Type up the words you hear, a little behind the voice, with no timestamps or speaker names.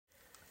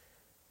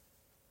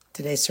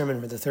Today's sermon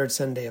for the third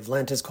Sunday of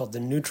Lent is called The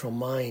Neutral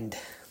Mind,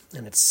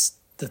 and it's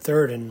the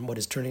third in what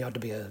is turning out to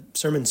be a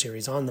sermon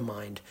series on the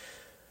mind.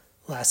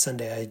 Last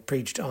Sunday I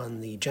preached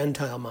on the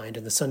Gentile mind,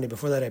 and the Sunday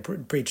before that I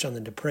preached on the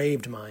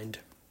depraved mind.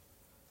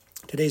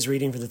 Today's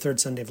reading for the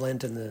third Sunday of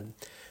Lent,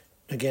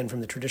 again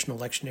from the traditional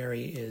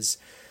lectionary, is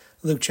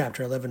Luke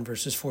chapter 11,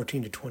 verses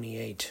 14 to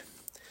 28.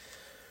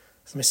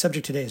 So my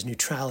subject today is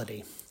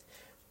neutrality.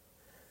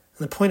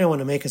 And the point I want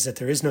to make is that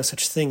there is no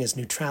such thing as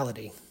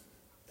neutrality.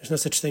 There's no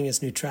such thing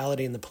as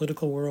neutrality in the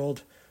political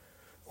world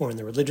or in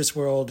the religious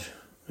world.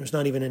 There's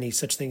not even any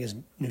such thing as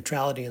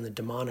neutrality in the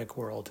demonic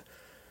world.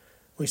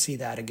 We see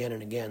that again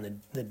and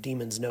again. The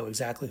demons know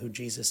exactly who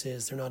Jesus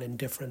is. They're not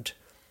indifferent.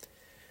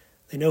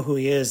 They know who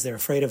he is. They're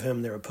afraid of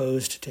him. They're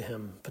opposed to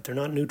him, but they're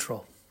not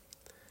neutral.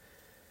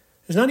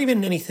 There's not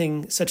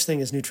even such thing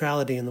as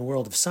neutrality in the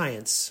world of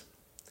science.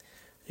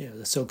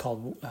 The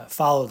so-called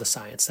follow the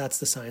science. That's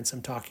the science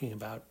I'm talking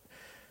about.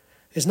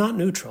 Is not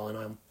neutral, and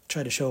I'll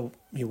try to show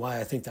you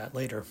why I think that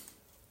later.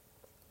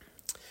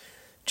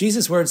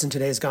 Jesus' words in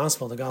today's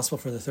gospel, the gospel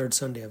for the third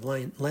Sunday of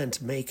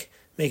Lent, make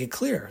it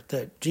clear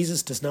that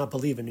Jesus does not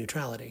believe in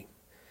neutrality.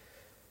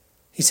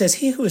 He says,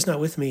 "He who is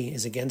not with me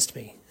is against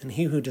me, and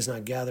he who does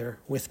not gather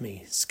with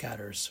me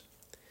scatters."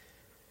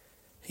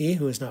 He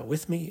who is not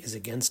with me is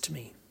against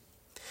me.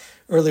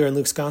 Earlier in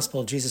Luke's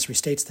gospel, Jesus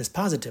restates this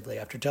positively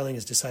after telling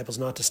his disciples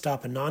not to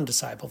stop a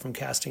non-disciple from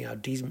casting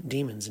out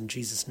demons in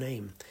Jesus'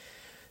 name.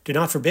 Do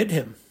not forbid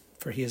him,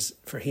 for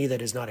he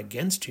that is not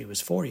against you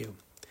is for you.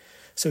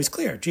 So he's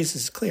clear.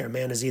 Jesus is clear.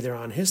 Man is either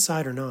on his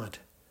side or not.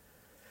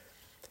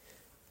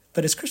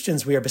 But as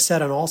Christians, we are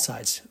beset on all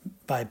sides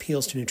by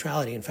appeals to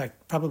neutrality. In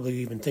fact, probably we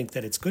even think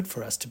that it's good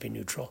for us to be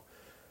neutral,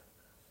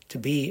 to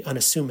be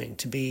unassuming,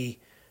 to be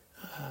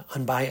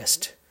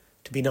unbiased,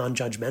 to be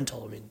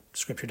non-judgmental. I mean,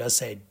 Scripture does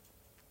say,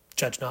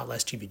 "Judge not,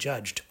 lest ye be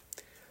judged."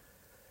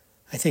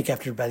 I think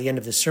by the end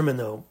of this sermon,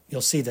 though,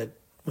 you'll see that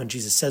when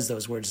Jesus says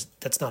those words,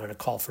 that's not a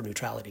call for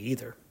neutrality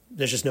either.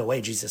 There's just no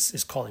way Jesus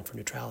is calling for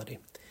neutrality.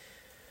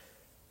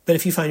 But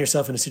if you find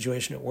yourself in a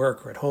situation at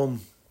work or at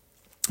home,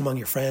 among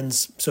your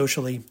friends,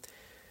 socially,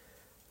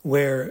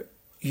 where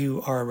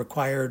you are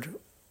required,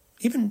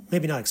 even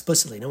maybe not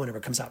explicitly, no one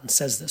ever comes out and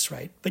says this,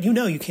 right? But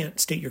you can't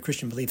state your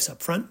Christian beliefs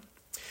up front.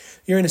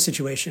 You're in a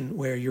situation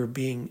where you're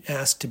being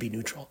asked to be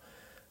neutral.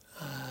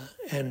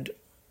 And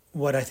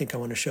what I think I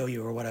want to show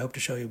you, or what I hope to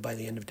show you by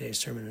the end of today's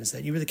sermon, is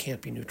that you really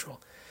can't be neutral.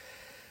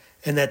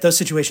 And that those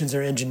situations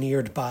are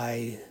engineered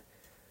by,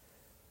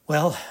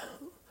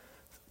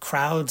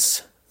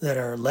 crowds that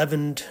are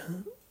leavened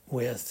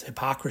with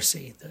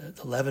hypocrisy,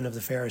 the leaven of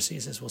the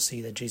Pharisees, as we'll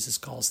see that Jesus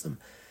calls them.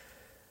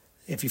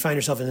 If you find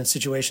yourself in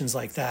situations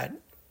like that,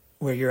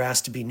 where you're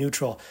asked to be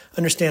neutral,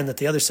 understand that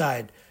the other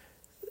side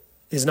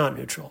is not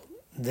neutral.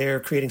 They're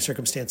creating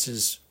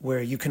circumstances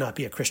where you cannot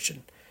be a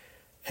Christian.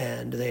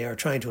 And they are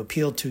trying to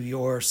appeal to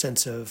your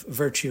sense of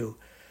virtue,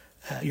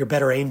 your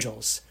better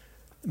angels,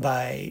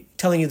 by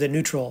telling you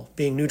that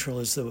being neutral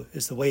is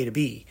the way to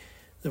be,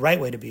 the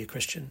right way to be a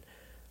Christian.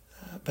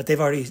 But they've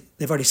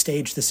already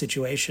staged the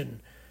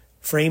situation,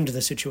 framed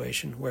the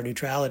situation where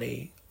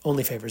neutrality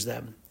only favors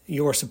them.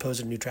 Your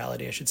supposed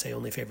neutrality, I should say,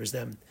 only favors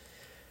them.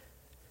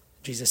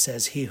 Jesus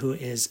says, "He who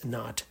is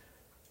not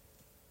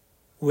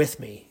with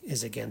me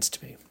is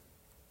against me."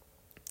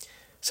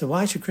 So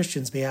why should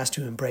Christians be asked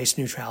to embrace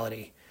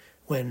neutrality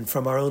when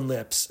from our own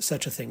lips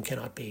such a thing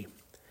cannot be?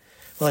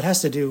 Well, it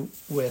has to do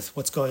with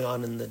what's going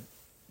on in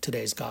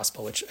today's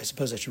gospel, which I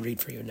suppose I should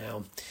read for you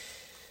now.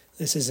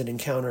 This is an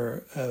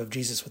encounter of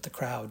Jesus with the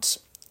crowds.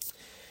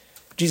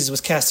 Jesus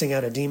was casting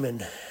out a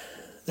demon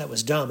that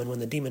was dumb, and when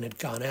the demon had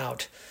gone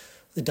out,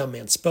 the dumb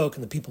man spoke,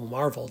 and the people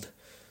marveled.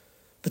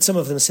 But some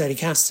of them said, "He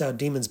casts out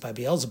demons by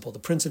Beelzebul, the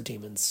prince of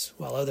demons,"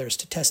 while others,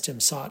 to test him,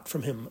 sought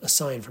from him a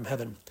sign from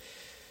heaven.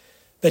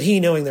 But he,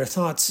 knowing their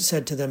thoughts,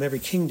 said to them, "Every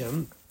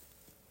kingdom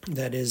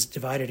that is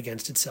divided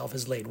against itself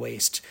is laid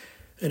waste,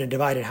 and a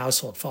divided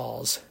household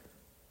falls.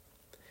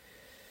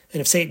 And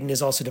if Satan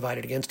is also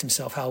divided against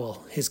himself, how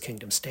will his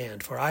kingdom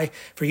stand?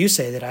 For you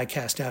say that I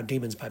cast out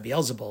demons by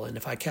Beelzebul, and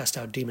if I cast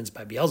out demons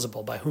by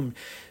Beelzebul, by whom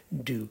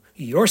do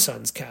your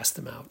sons cast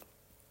them out?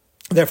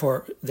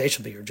 Therefore they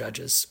shall be your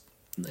judges."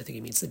 I think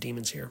he means the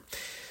demons here.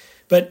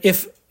 "But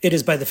if it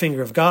is by the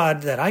finger of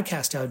God that I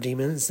cast out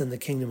demons, then the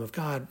kingdom of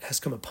God has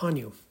come upon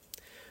you.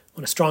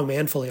 When a strong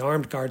man fully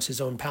armed guards his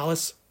own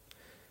palace,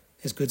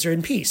 his goods are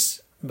in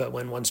peace. But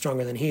when one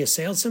stronger than he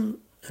assails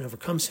him and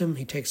overcomes him,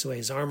 he takes away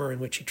his armor in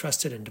which he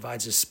trusted and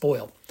divides his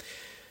spoil.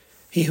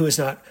 He who is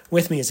not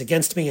with me is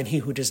against me, and he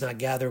who does not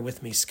gather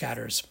with me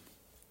scatters.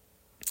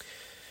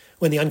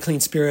 When the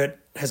unclean spirit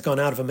has gone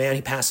out of a man,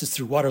 he passes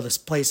through waterless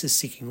places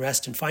seeking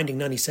rest, and finding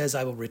none, he says,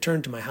 I will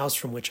return to my house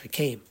from which I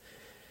came.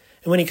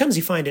 And when he comes,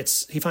 he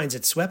finds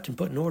it swept and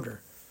put in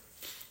order.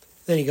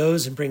 Then he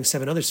goes and brings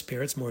 7 other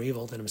spirits more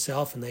evil than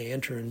himself, and they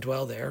enter and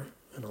dwell there.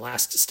 And the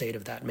last state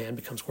of that man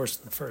becomes worse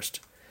than the first.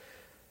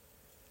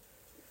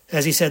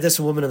 As he said this,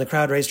 a woman in the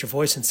crowd raised her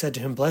voice and said to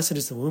him, Blessed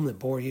is the womb that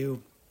bore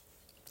you,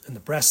 and the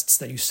breasts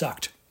that you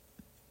sucked.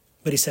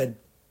 But he said,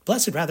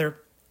 Blessed rather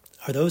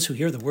are those who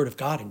hear the word of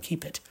God and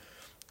keep it.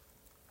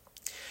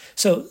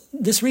 So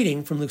this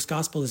reading from Luke's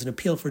gospel is an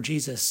appeal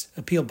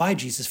by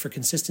Jesus for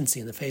consistency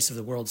in the face of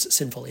the world's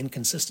sinful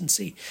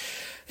inconsistency.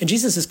 And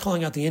Jesus is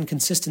calling out the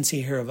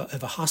inconsistency here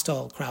of a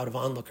hostile crowd of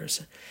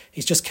onlookers.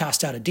 He's just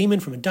cast out a demon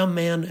from a dumb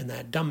man, and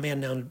that dumb man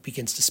now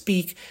begins to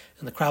speak,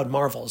 and the crowd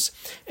marvels.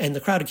 And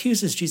the crowd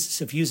accuses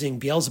Jesus of using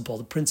Beelzebul,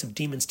 the prince of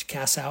demons, to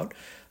cast out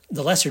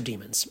the lesser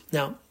demons.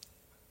 Now,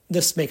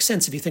 this makes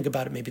sense if you think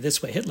about it maybe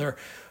this way. Hitler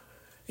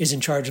is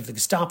in charge of the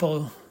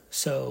Gestapo,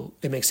 so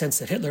it makes sense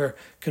that Hitler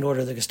can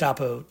order the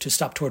Gestapo to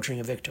stop torturing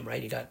a victim,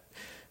 right? You got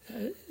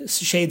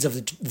shades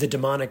of the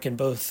demonic in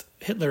both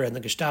Hitler and the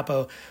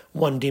Gestapo.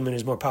 One demon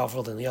is more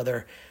powerful than the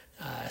other,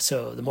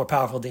 so the more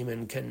powerful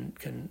demon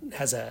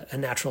has a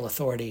natural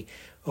authority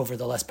over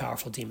the less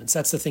powerful demons.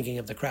 That's the thinking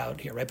of the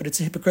crowd here, right? But it's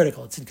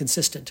hypocritical, it's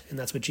inconsistent, and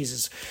that's what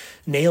Jesus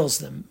nails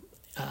them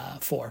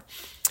for.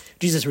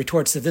 Jesus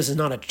retorts that this is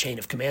not a chain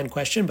of command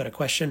question, but a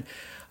question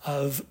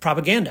of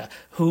propaganda.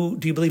 Who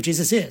do you believe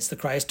Jesus is, the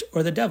Christ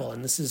or the devil?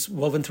 And this is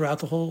woven throughout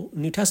the whole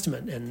New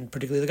Testament, and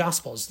particularly the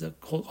Gospels.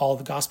 All of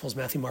the Gospels,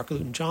 Matthew, Mark,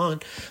 Luke,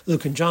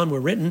 and John,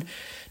 were written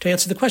to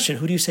answer the question,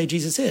 who do you say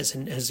Jesus is?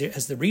 And as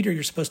the reader,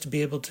 you're supposed to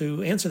be able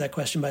to answer that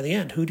question by the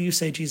end. Who do you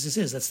say Jesus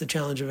is? That's the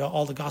challenge of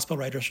all the Gospel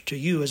writers to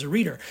you as a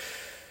reader,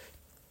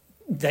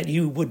 that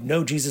you would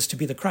know Jesus to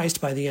be the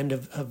Christ by the end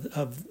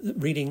of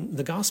reading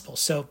the Gospel.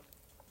 So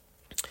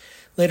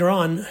later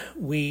on,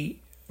 we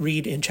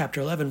read in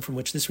chapter 11, from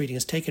which this reading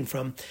is taken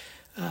from,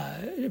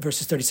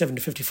 verses 37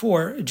 to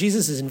 54,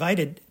 Jesus is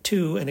invited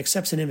to and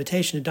accepts an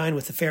invitation to dine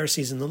with the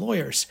Pharisees and the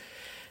lawyers.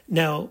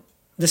 Now,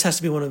 this has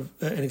to be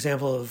an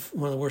example of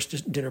one of the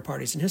worst dinner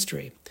parties in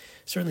history,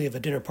 certainly of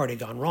a dinner party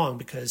gone wrong,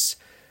 because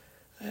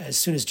as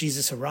soon as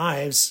Jesus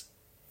arrives,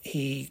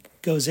 he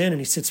goes in and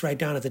he sits right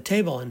down at the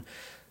table. And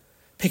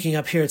picking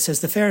up here, it says,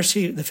 the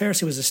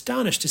Pharisee was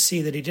astonished to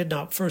see that he did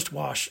not first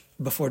wash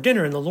before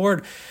dinner. And the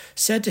Lord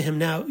said to him,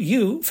 now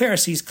you,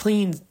 Pharisees,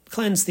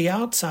 cleanse the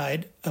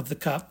outside of the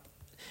cup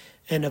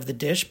and of the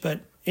dish,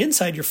 but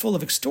inside you're full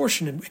of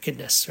extortion and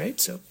wickedness, right?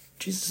 So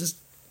Jesus is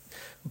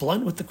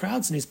blunt with the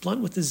crowds, and he's blunt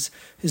with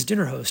his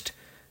dinner host.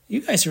 You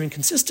guys are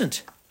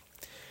inconsistent.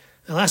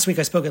 Now, last week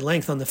I spoke at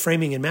length on the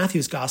framing in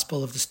Matthew's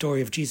gospel of the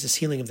story of Jesus'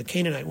 healing of the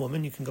Canaanite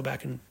woman. You can go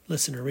back and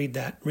listen to or read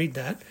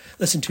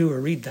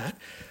that.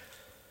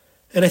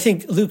 And I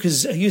think Luke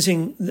is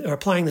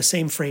applying the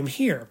same frame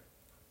here,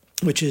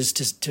 which is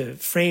to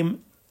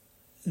frame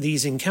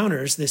these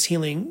encounters, this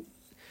healing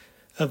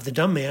of the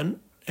dumb man,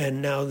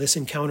 and now this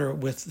encounter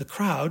with the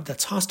crowd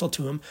that's hostile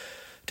to him,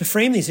 to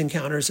frame these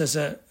encounters as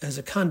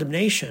a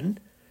condemnation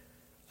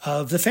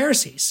of the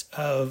Pharisees,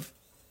 of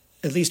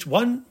at least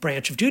one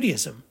branch of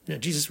Judaism. Now,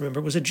 Jesus,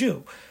 remember, was a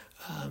Jew.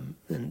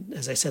 And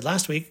as I said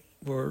last week,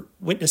 we're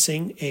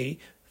witnessing a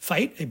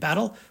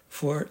battle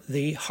for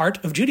the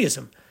heart of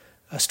Judaism,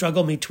 a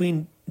struggle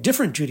between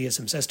different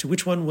Judaisms as to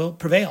which one will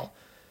prevail.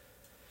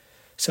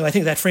 So I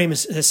think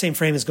the same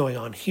frame is going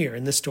on here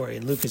in this story,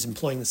 and Luke is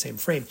employing the same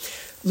frame.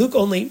 Luke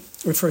only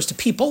refers to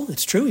people.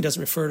 It's true, he doesn't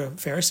refer to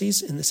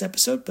Pharisees in this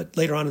episode, but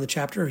later on in the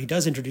chapter, he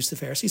does introduce the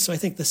Pharisees. So I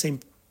think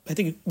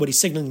what he's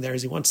signaling there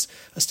is he wants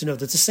us to know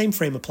that the same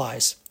frame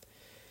applies.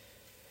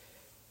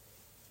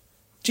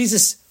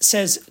 Jesus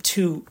says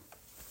to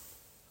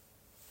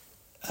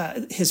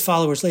his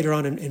followers later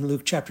on in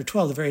Luke chapter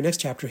 12, the very next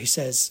chapter, he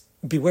says,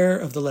 beware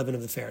of the leaven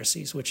of the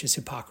Pharisees, which is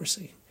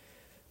hypocrisy.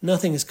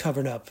 Nothing is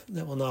covered up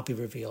that will not be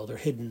revealed, or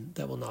hidden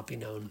that will not be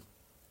known.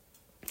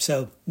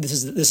 So this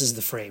is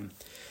the frame.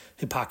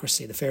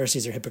 Hypocrisy. The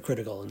Pharisees are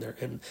hypocritical,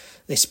 and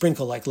they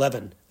sprinkle like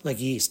leaven,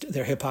 like yeast.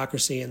 Their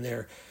hypocrisy and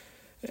their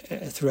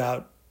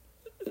throughout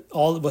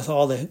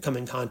all they come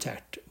in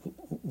contact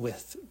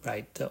with,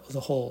 right?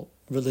 The whole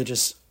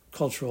religious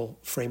cultural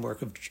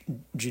framework of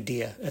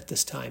Judea at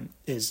this time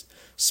is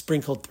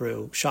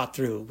shot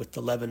through with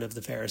the leaven of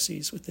the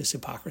Pharisees, with this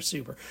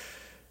hypocrisy, or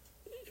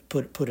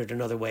put it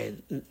another way,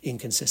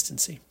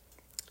 inconsistency.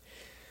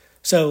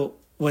 So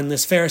when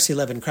this Pharisee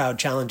leaven crowd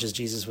challenges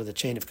Jesus with a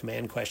chain of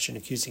command question,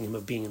 accusing him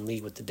of being in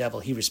league with the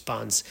devil, he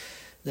responds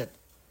that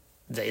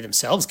they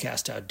themselves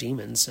cast out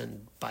demons,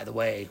 and by the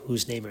way,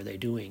 whose name are they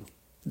doing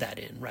that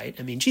in, right?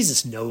 I mean,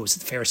 Jesus knows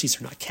that the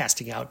Pharisees are not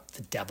casting out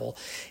the devil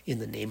in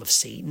the name of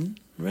Satan,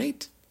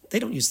 right? They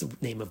don't use the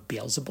name of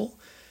Beelzebul.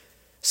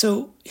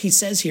 So he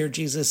says here,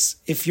 Jesus,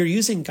 if you're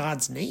using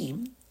God's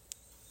name,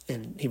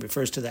 and he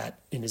refers to that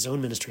in his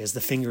own ministry as the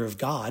finger of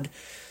God,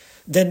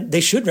 then they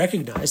should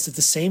recognize that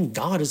the same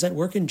God is at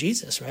work in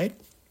Jesus, right?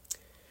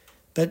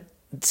 But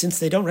since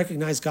they don't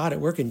recognize God at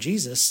work in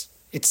Jesus,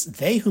 it's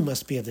they who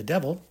must be of the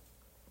devil.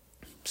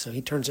 So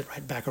he turns it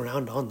right back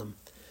around on them.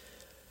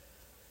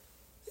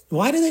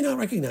 Why do they not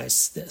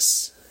recognize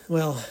this?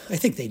 Well, I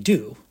think they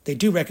do. They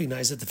do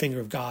recognize that the finger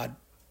of God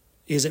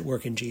is at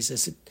work in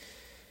Jesus.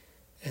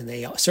 And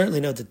they certainly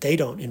know that they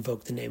don't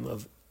invoke the name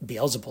of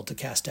Beelzebul to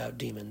cast out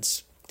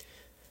demons.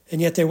 And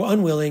yet they were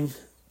unwilling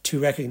to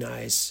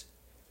recognize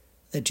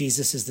that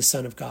Jesus is the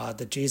Son of God,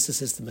 that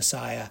Jesus is the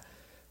Messiah,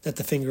 that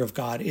the finger of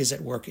God is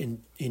at work in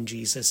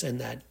Jesus,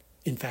 and that,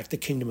 in fact, the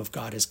kingdom of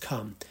God has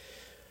come.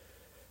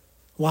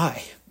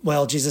 Why?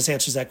 Well, Jesus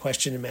answers that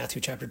question in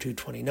Matthew chapter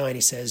 2:29. He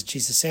says,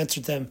 Jesus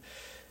answered them,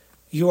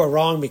 "You are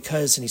wrong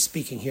because," and he's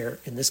speaking here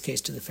in this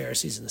case to the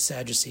Pharisees and the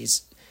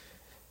Sadducees.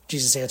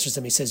 Jesus answers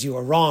them, he says, "You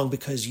are wrong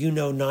because you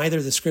know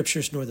neither the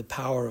scriptures nor the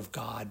power of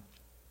God."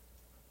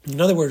 In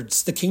other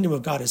words, the kingdom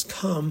of God has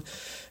come,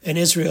 and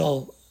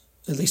Israel,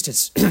 at least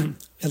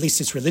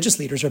its religious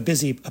leaders, are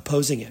busy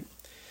opposing it.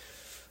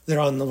 They're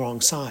on the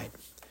wrong side.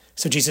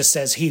 So Jesus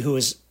says, "He who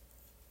is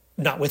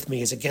not with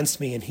me is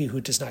against me, and he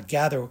who does not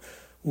gather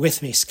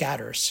with me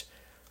scatters."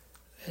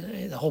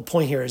 And the whole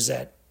point here is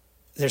that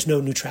there's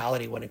no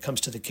neutrality when it comes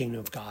to the kingdom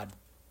of God.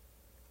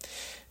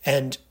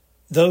 And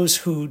those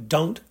who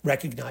don't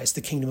recognize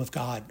the kingdom of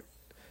God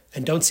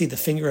and don't see the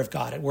finger of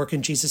God at work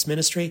in Jesus'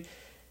 ministry,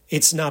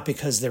 it's not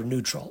because they're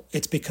neutral.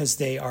 It's because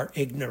they are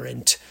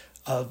ignorant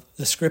of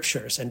the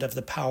scriptures and of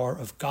the power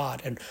of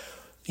God. And,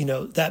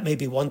 that may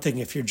be one thing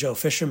if you're Joe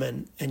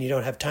Fisherman and you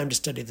don't have time to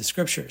study the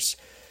scriptures.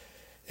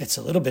 It's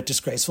a little bit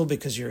disgraceful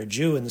because you're a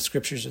Jew and the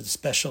scriptures are the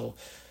special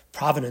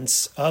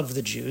provenance of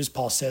the Jews.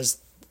 Paul says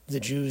the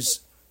Jews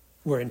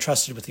were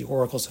entrusted with the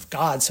oracles of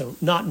God. So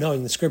not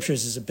knowing the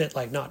scriptures is a bit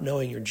like not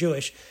knowing you're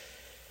Jewish.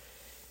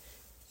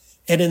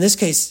 And in this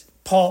case,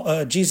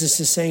 Jesus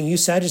is saying, you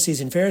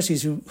Sadducees and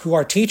Pharisees who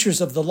are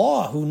teachers of the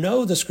law, who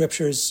know the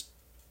scriptures,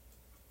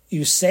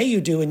 you say you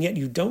do, and yet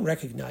you don't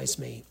recognize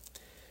me.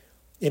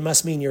 It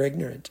must mean you're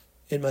ignorant.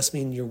 It must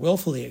mean you're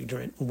willfully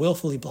ignorant,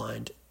 willfully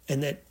blind,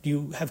 and that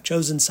you have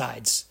chosen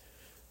sides.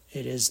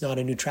 It is not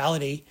a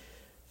neutrality.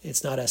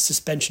 It's not a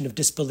suspension of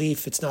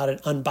disbelief. It's not an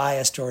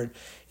unbiased or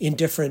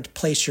indifferent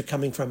place you're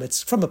coming from.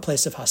 It's from a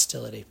place of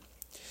hostility.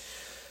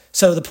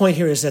 So the point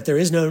here is that there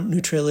is no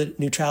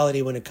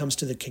neutrality when it comes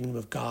to the kingdom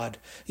of God.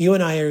 You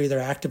and I are either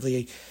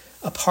actively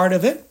a part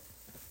of it,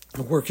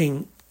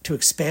 working to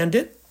expand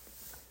it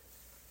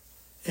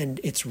and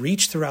its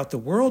reach throughout the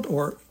world,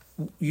 or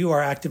you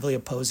are actively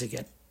opposing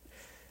it.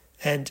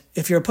 And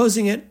if you're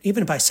opposing it,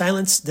 even by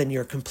silence, then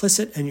you're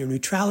complicit, and your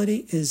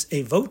neutrality is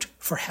a vote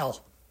for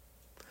hell.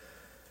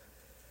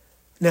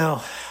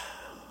 Now,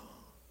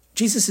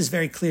 Jesus is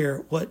very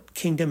clear what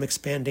kingdom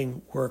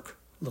expanding work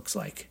looks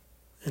like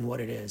and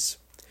what it is.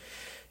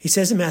 He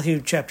says in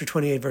Matthew chapter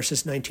 28,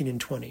 verses 19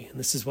 and 20, and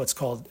this is what's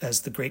called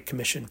as the Great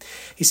Commission.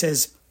 He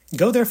says,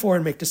 "Go therefore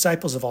and make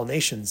disciples of all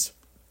nations,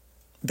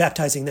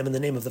 baptizing them in the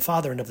name of the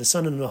Father and of the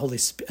Son and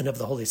of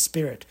the Holy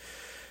Spirit,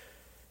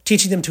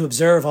 teaching them to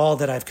observe all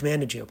that I've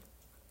commanded you."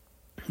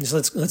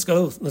 So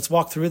let's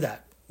walk through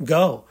that.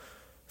 Go.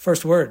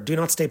 First word, do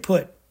not stay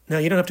put. Now,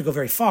 you don't have to go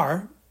very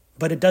far,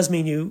 but it does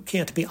mean you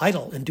can't be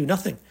idle and do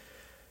nothing.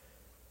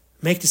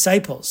 Make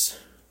disciples.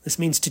 This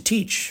means to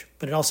teach,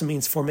 but it also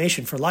means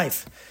formation for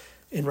life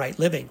in right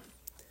living.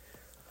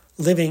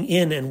 Living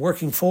in and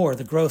working for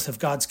the growth of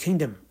God's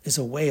kingdom is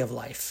a way of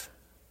life,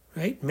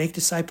 right? Make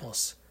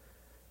disciples.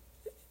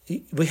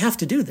 We have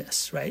to do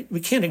this, right? We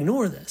can't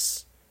ignore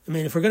this. I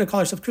mean, if we're going to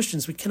call ourselves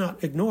Christians, we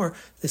cannot ignore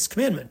this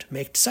commandment,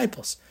 make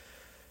disciples.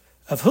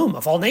 Of whom?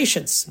 Of all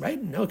nations,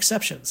 right? No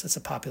exceptions. That's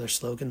a popular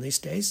slogan these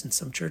days in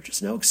some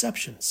churches, no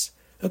exceptions.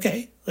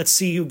 Okay, let's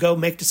see you go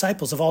make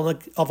disciples of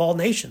all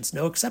nations,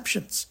 no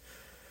exceptions.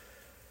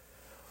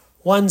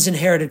 One's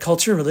inherited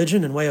culture,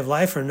 religion, and way of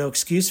life are no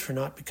excuse for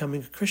not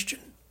becoming a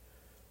Christian.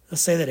 I'll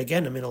say that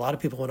again. I mean, a lot of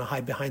people want to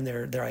hide behind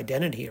their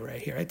identity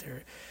right here, right?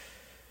 Their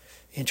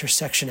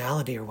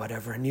intersectionality or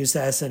whatever, and use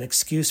that as an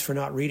excuse for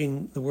not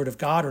reading the Word of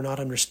God or not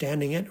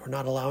understanding it or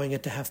not allowing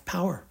it to have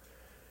power.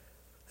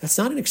 That's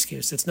not an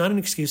excuse. It's not an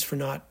excuse for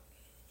not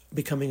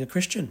becoming a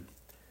Christian.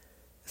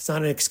 It's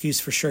not an excuse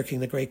for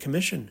shirking the Great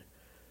Commission.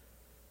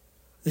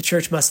 The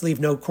church must leave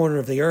no corner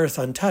of the earth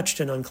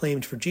untouched and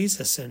unclaimed for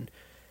Jesus. And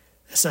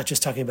it's not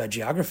just talking about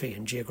geography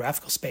and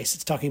geographical space.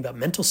 It's talking about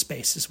mental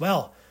space as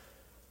well.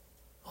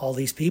 All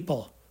these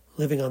people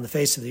living on the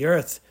face of the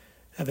earth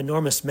have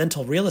enormous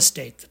mental real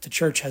estate that the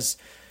church has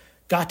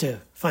got to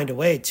find a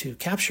way to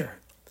capture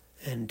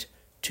and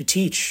to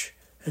teach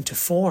and to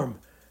form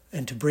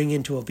and to bring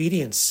into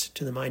obedience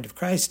to the mind of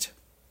Christ.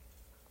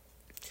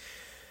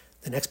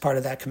 The next part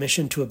of that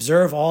commission, to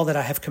observe all that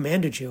I have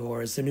commanded you,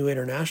 or as the New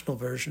International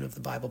Version of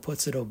the Bible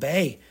puts it,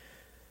 obey.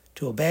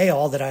 To obey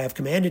all that I have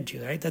commanded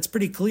you, right? That's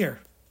pretty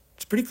clear.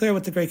 It's pretty clear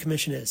what the Great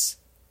Commission is.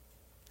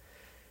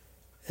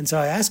 And so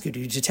I ask you, do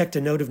you detect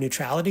a note of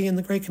neutrality in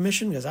the Great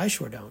Commission? Because I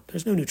sure don't.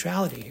 There's no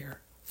neutrality here.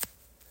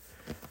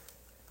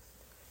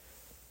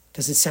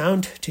 Does it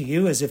sound to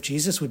you as if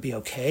Jesus would be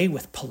okay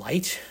with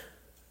polite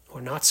or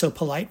not so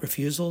polite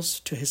refusals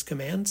to his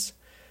commands?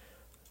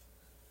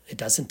 It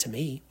doesn't to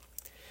me.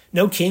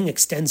 No king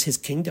extends his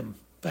kingdom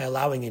by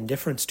allowing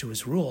indifference to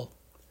his rule.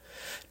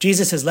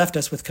 Jesus has left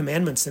us with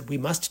commandments that we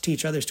must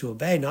teach others to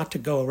obey, not to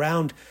go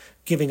around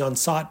giving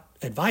unsought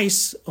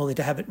advice only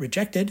to have it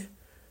rejected,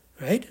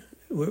 right?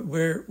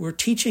 We're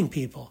teaching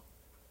people.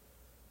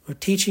 We're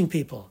teaching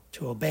people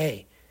to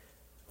obey.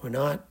 We're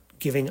not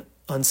giving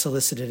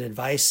unsolicited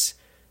advice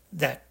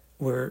that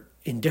we're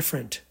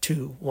indifferent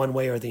to one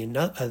way or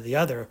the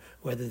other,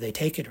 whether they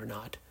take it or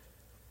not.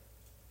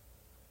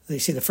 You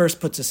see, the first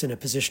puts us in a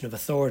position of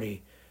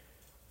authority,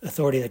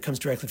 authority that comes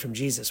directly from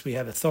Jesus. We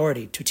have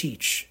authority to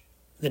teach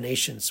the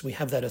nations. We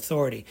have that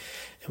authority,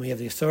 and we have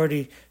the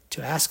authority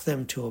to ask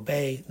them to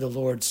obey the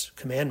Lord's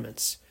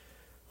commandments.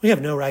 We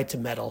have no right to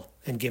meddle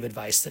and give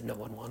advice that no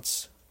one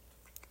wants.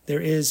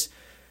 There is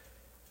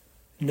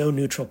no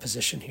neutral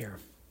position here.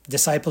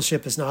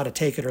 Discipleship is not a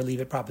take it or leave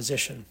it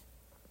proposition.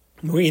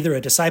 We're either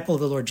a disciple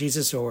of the Lord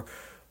Jesus or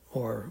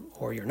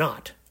you're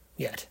not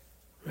yet,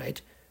 right?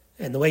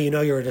 And the way you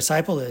know you're a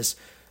disciple is,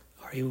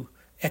 are you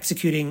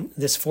executing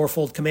this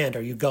fourfold command?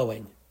 Are you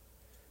going?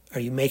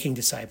 Are you making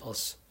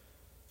disciples?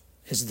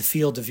 Is the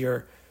field of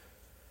your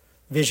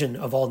vision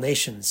of all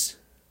nations?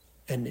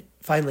 And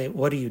finally,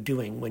 what are you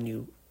doing when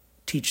you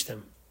teach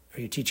them?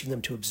 Are you teaching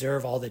them to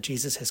observe all that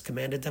Jesus has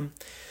commanded them?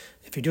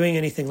 If you're doing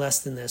anything less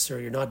than this,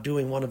 or you're not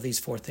doing one of these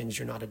four things,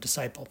 you're not a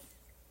disciple.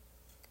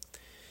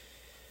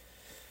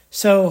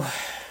 So,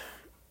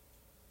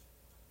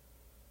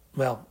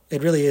 well,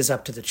 it really is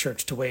up to the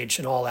church to wage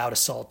an all-out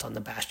assault on the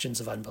bastions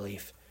of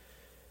unbelief,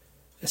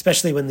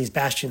 especially when these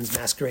bastions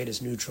masquerade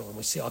as neutral.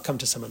 And I'll come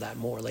to some of that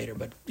more later,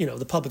 but,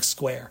 the public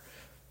square,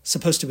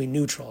 supposed to be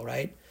neutral,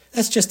 right?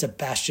 That's just a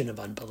bastion of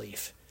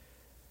unbelief.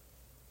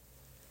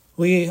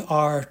 We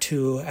are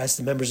to, as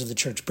the members of the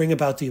church, bring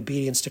about the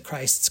obedience to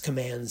Christ's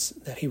commands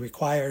that he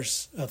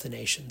requires of the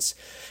nations.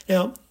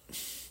 Now,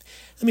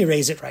 let me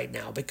raise it right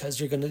now,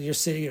 because you're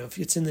sitting, if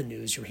it's in the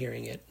news, you're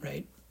hearing it,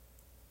 right?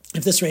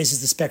 If this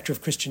raises the specter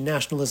of Christian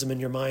nationalism in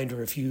your mind,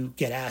 or if you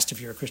get asked if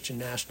you're a Christian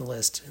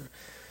nationalist,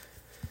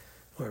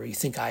 or you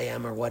think I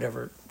am, or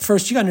whatever,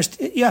 first you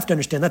have to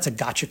understand that's a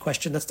gotcha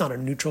question. That's not a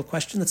neutral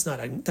question. That's not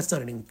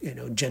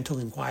a gentle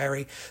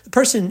inquiry. The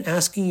person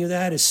asking you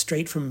that is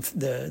straight from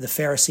the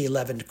Pharisee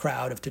leavened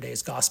crowd of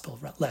today's gospel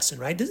lesson,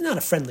 right? It's not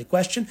a friendly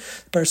question.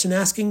 The person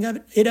asking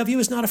it of you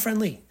is not a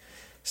friendly.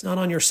 It's not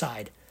on your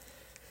side.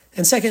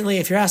 And secondly,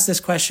 if you're asked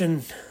this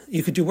question,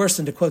 you could do worse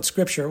than to quote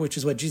scripture, which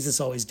is what Jesus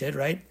always did,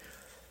 right?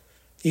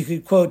 You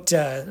could quote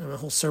a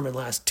whole sermon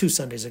 2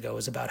 Sundays ago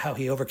was about how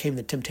he overcame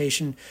the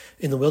temptation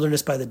in the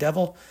wilderness by the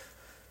devil.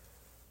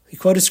 He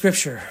quoted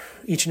scripture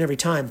each and every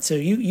time. So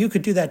you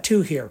could do that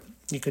too here.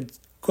 You could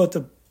quote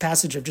the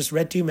passage I've just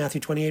read to you,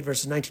 Matthew 28,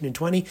 verses 19 and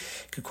 20. You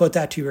could quote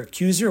that to your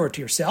accuser or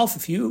to yourself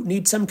if you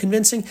need some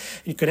convincing.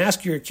 You can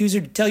ask your accuser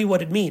to tell you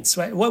what it means.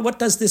 Right? What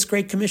does this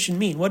Great Commission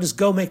mean? What does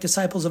go make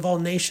disciples of all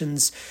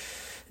nations,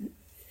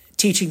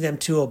 teaching them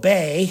to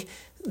obey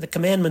the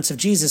commandments of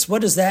Jesus?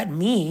 What does that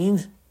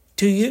mean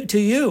to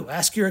you?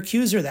 Ask your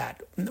accuser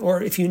that.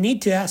 Or if you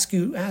need to ask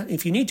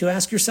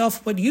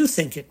yourself what you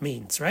think it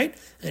means, right?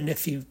 And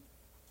if you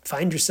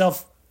find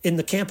yourself in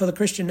the camp of the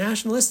Christian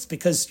nationalists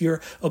because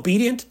you're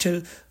obedient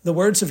to the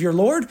words of your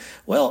Lord,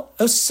 well,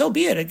 so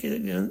be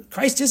it.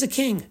 Christ is a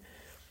king.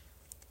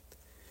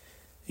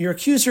 Your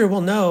accuser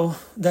will know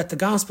that the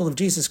gospel of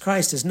Jesus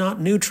Christ is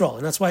not neutral,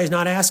 and that's why he's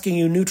not asking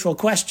you neutral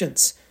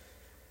questions,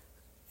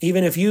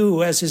 even if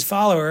you, as his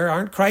follower,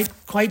 aren't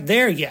quite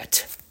there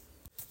yet.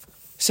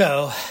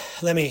 So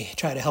let me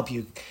try to help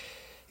you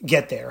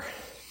get there.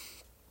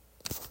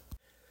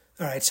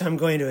 All right, so I'm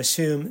going to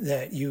assume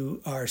that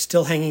you are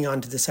still hanging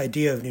on to this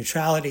idea of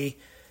neutrality,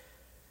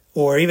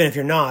 or even if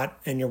you're not,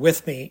 and you're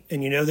with me,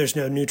 and you know there's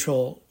no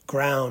neutral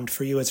ground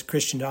for you as a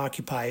Christian to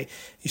occupy,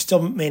 you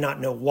still may not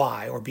know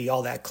why or be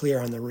all that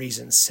clear on the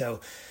reasons. So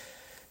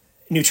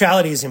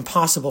neutrality is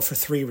impossible for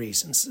 3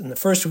 reasons. And the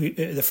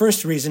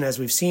first reason, as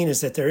we've seen,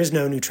 is that there is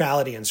no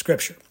neutrality in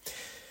Scripture.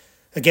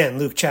 Again,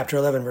 Luke chapter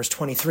 11, verse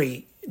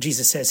 23,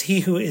 Jesus says, "He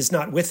who is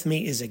not with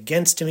me is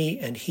against me,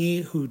 and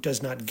he who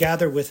does not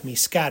gather with me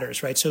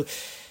scatters," right? So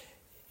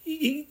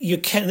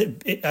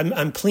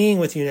I'm pleading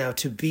with you now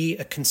to be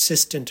a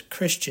consistent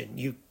Christian.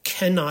 You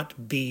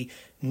cannot be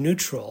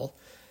neutral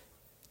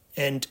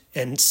and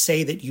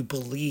say that you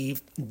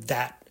believe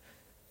that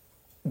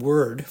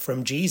word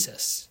from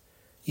Jesus.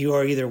 You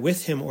are either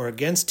with him or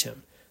against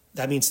him.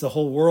 That means the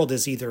whole world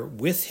is either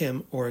with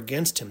him or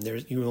against him.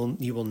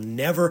 You will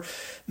never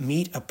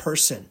meet a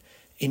person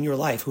in your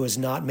life who has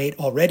not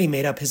already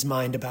made up his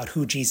mind about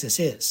who Jesus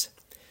is.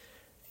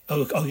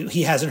 Oh,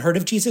 he hasn't heard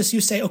of Jesus,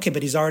 you say? Okay,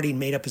 but he's already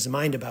made up his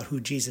mind about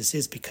who Jesus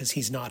is because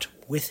he's not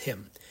with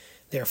him.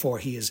 Therefore,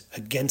 he is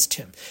against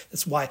him.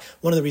 That's why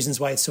one of the reasons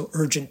why it's so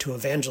urgent to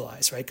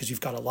evangelize, right? Because you've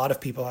got a lot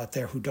of people out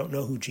there who don't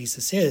know who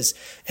Jesus is,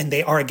 and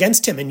they are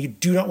against him, and you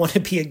do not want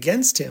to be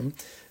against him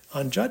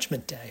on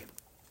Judgment Day.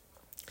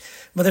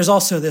 But there's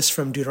also this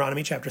from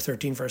Deuteronomy chapter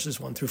 13, verses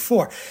 1 through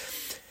 4.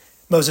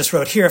 Moses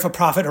wrote, "Here, if a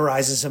prophet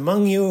arises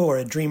among you, or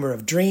a dreamer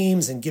of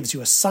dreams, and gives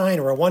you a sign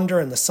or a wonder,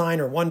 and the sign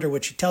or wonder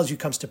which he tells you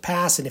comes to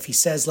pass, and if he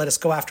says, 'Let us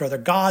go after other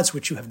gods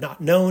which you have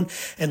not known,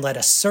 and let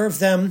us serve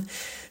them,'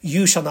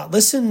 you shall not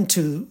listen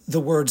to the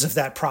words of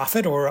that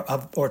prophet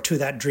or to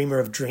that dreamer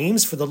of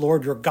dreams, for the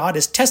Lord your God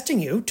is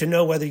testing you to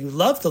know whether you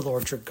love the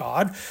Lord your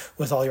God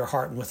with all your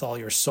heart and with all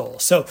your soul."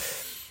 So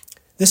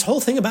this whole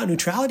thing about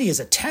neutrality is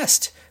a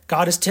test.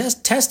 God is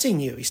testing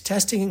you. He's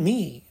testing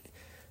me.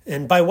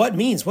 And by what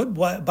means?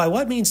 By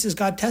what means does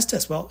God test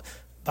us? Well,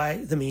 by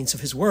the means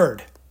of his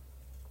word.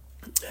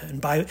 And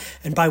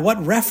by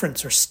what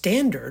reference or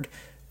standard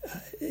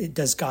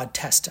does God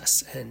test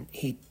us? And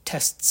he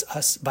tests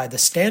us by the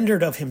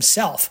standard of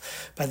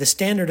himself, by the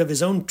standard of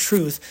his own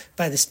truth,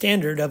 by the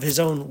standard of his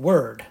own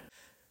word.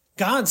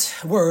 God's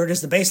word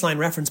is the baseline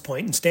reference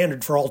point and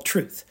standard for all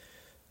truth.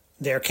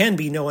 There can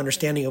be no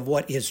understanding of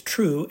what is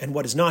true and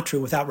what is not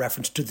true without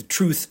reference to the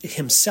truth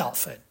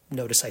himself.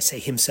 Notice I say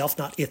himself,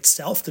 not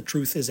itself. The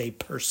truth is a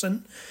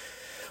person.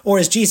 Or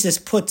as Jesus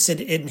puts it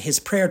in his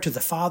prayer to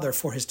the Father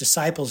for his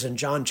disciples in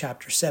John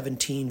chapter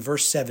 17,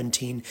 verse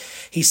 17,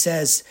 he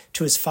says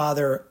to his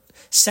Father,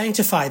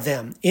 "Sanctify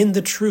them in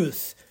the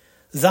truth.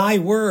 Thy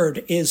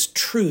word is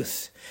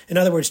truth." In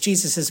other words,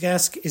 Jesus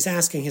is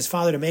asking his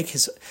Father to make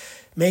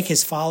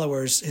his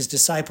followers, his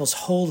disciples,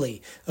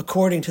 holy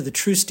according to the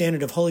true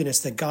standard of holiness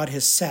that God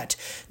has set.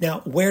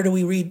 Now, where do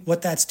we read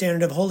what that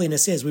standard of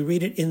holiness is? We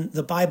read it in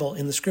the Bible,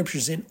 in the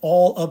scriptures, in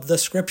all of the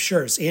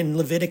scriptures, in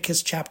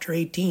Leviticus chapter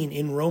 18,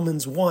 in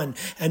Romans 1,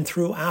 and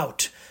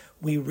throughout.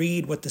 We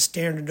read what the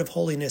standard of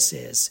holiness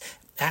is.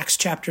 Acts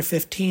chapter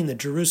 15, the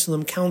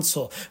Jerusalem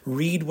Council.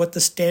 Read what the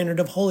standard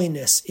of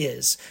holiness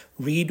is.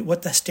 Read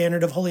what the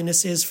standard of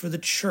holiness is for the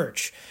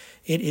church.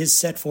 It is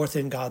set forth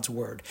in God's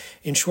word.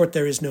 In short,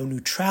 there is no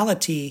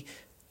neutrality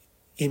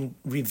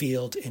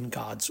revealed in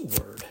God's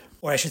word.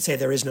 Or I should say,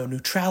 there is no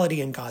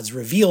neutrality in God's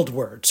revealed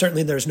word.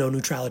 Certainly there is no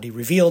neutrality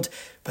revealed,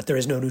 but there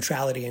is no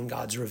neutrality in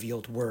God's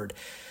revealed word.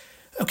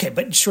 Okay,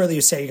 but surely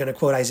you say you're going to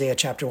quote Isaiah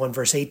chapter 1,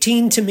 verse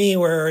 18 to me,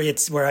 where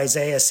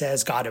Isaiah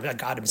says, God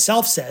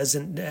himself says,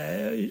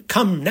 and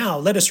come now,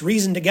 let us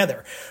reason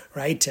together,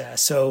 right?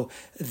 So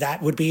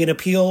that would be an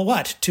appeal,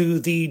 to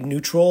the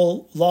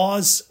neutral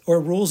laws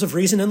or rules of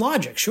reason and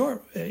logic.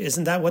 Sure,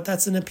 isn't that what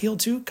that's an appeal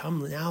to?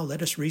 Come now,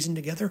 let us reason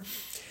together.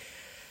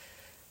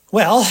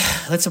 Well,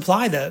 let's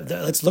apply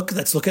let's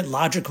look at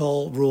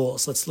logical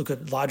rules. Let's look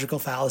at logical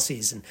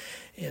fallacies. And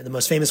the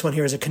most famous one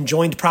here is a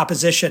conjoined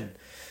proposition.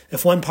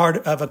 If one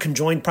part of a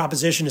conjoined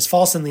proposition is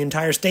false, then the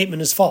entire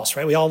statement is false,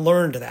 right? We all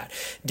learned that.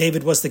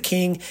 David was the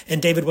king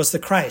and David was the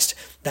Christ.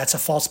 That's a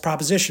false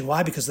proposition.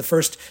 Why? Because the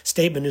first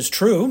statement is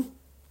true,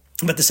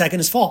 but the second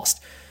is false.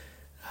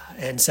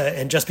 And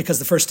just because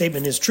the first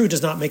statement is true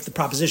does not make the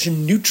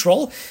proposition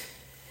neutral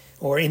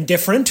or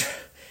indifferent.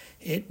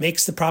 It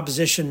makes the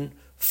proposition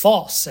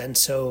false. And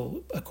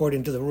so,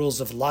 according to the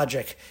rules of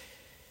logic,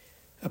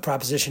 a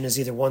proposition is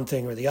either one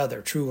thing or the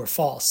other, true or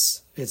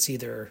false. It's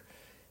either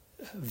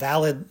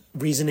valid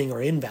reasoning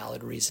or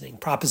invalid reasoning.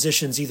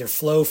 Propositions either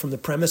flow from the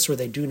premise or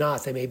they do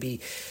not. They may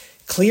be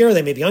clear,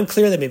 they may be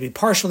unclear, they may be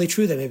partially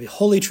true, they may be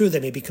wholly true, they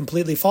may be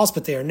completely false,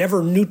 but they are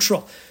never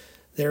neutral.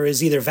 There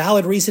is either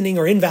valid reasoning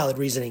or invalid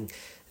reasoning.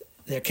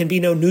 There can be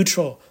no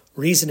neutral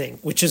reasoning,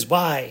 which is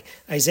why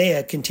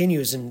Isaiah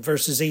continues in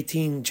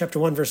chapter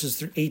 1,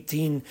 verses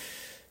 18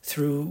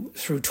 through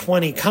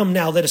 20. Come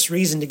now, let us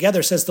reason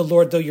together, says the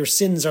Lord, though your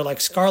sins are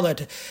like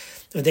scarlet,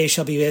 they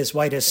shall be as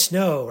white as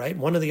snow, right?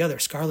 One or the other,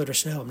 scarlet or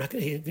snow.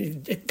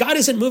 God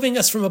isn't moving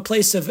us from a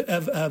place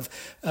of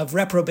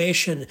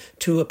reprobation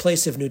to a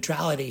place of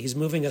neutrality. He's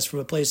moving us from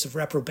a place of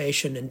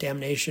reprobation and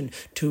damnation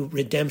to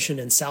redemption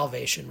and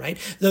salvation, right?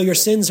 Though your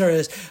sins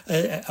are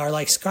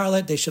like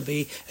scarlet, they shall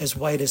be as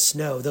white as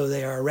snow. Though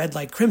they are red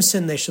like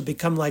crimson, they shall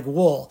become like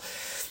wool.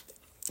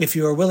 If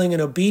you are willing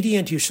and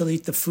obedient, you shall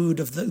eat the food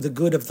of the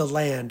good of the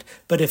land.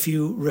 But if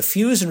you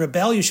refuse and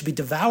rebel, you shall be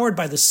devoured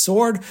by the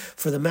sword,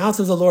 for the mouth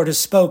of the Lord has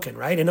spoken,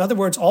 right? In other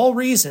words, all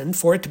reason,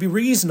 for it to be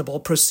reasonable,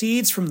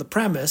 proceeds from the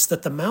premise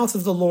that the mouth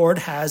of the Lord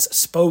has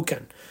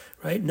spoken,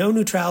 right? No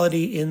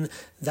neutrality in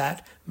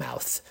that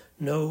mouth.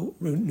 No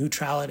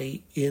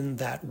neutrality in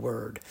that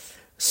word.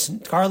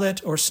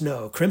 Scarlet or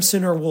snow,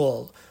 crimson or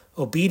wool,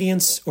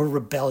 obedience or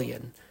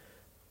rebellion.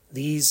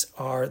 These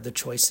are the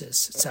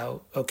choices.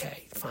 So,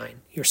 okay,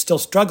 fine. You're still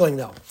struggling,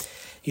 though.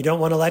 You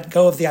don't want to let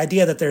go of the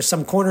idea that there's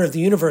some corner of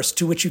the universe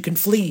to which you can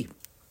flee.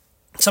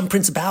 Some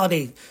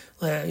principality,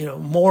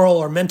 moral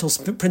or mental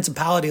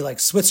principality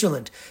like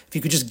Switzerland. If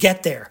you could just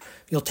get there,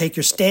 you'll take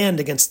your stand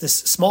against this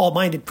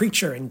small-minded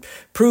preacher and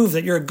prove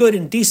that you're a good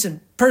and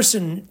decent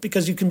person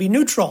because you can be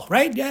neutral,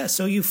 right? Yeah,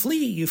 so you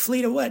flee. You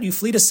flee to what? You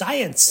flee to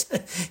science.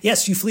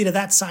 Yes, you flee to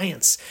that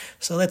science.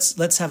 So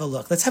let's have a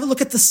look. Let's have a look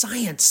at the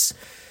science.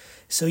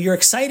 So you're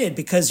excited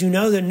because you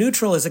know that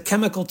neutral is a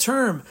chemical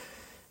term.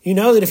 You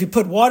know that if you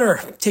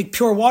take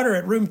pure water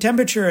at room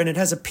temperature and it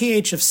has a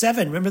pH of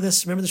 7. Remember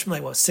this from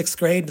 6th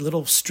grade?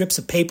 Little strips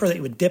of paper that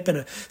you would dip in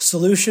a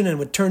solution and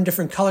would turn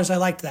different colors. I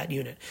liked that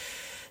unit.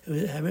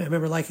 I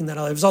remember liking that.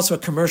 It was also a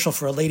commercial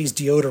for a ladies'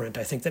 deodorant,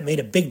 I think, that made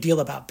a big deal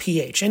about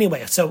pH.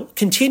 Anyway, so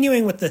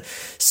continuing with the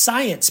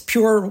science,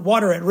 pure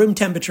water at room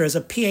temperature has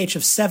a pH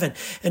of 7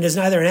 and is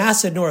neither an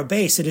acid nor a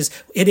base.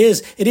 It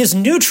is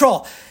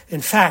neutral.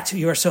 In fact,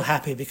 you are so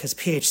happy because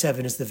pH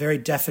 7 is the very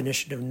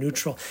definition of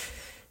neutral.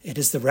 It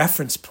is the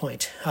reference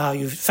point.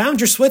 You've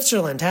found your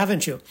Switzerland,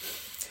 haven't you?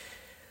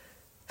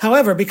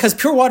 However, because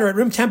pure water at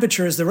room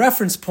temperature is the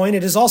reference point,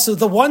 it is also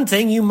the one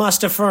thing you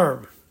must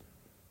affirm.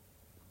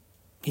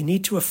 You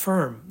need to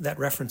affirm that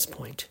reference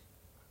point.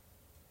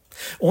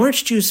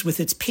 Orange juice with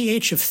its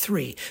pH of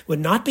 3 would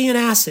not be an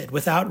acid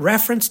without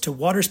reference to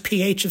water's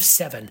pH of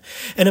 7.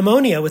 And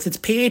ammonia with its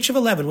pH of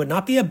 11 would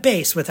not be a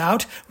base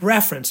without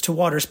reference to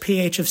water's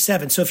pH of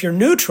 7. So if you're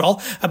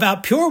neutral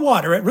about pure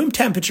water at room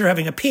temperature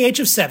having a pH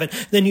of 7,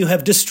 then you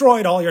have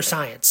destroyed all your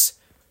science.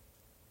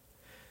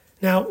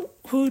 Now,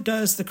 who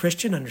does the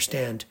Christian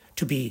understand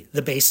to be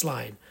the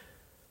baseline,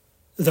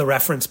 the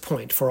reference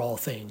point for all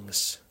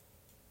things?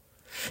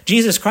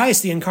 Jesus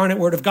Christ, the incarnate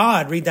Word of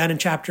God. Read that in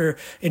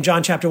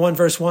John chapter 1,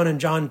 verse 1 and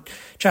John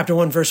chapter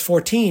 1, verse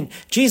 14.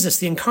 Jesus,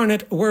 the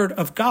incarnate Word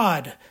of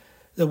God,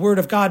 the Word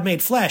of God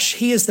made flesh.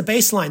 He is the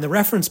baseline, the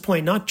reference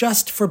point, not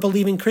just for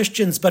believing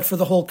Christians, but for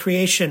the whole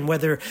creation,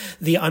 whether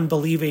the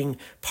unbelieving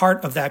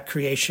part of that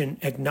creation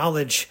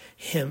acknowledges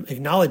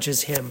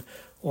him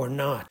or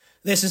not.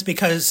 This is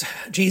because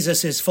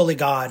Jesus is fully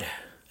God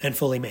and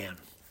fully man.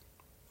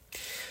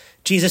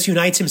 Jesus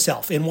unites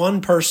himself in one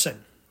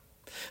person,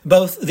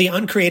 both the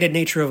uncreated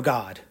nature of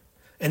God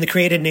and the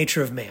created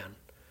nature of man,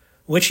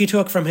 which he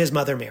took from his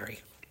mother Mary,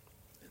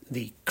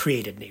 the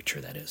created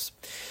nature, that is,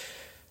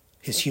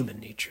 his human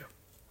nature.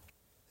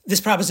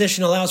 This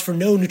proposition allows for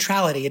no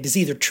neutrality. It is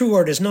either true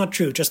or it is not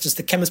true, just as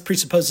the chemist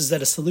presupposes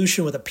that a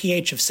solution with a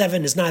pH of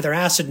 7 is neither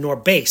acid nor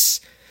base.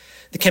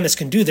 The chemist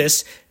can do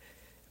this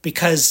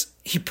because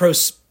he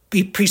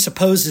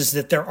presupposes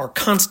that there are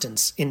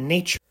constants in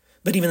nature.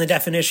 But even the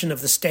definition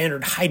of the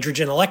standard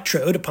hydrogen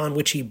electrode upon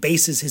which he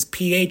bases his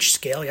pH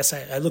scale, yes,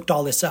 I looked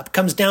all this up,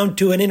 comes down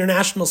to an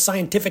international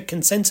scientific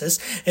consensus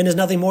and is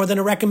nothing more than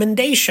a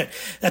recommendation.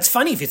 That's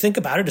funny if you think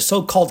about it. A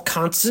so-called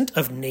constant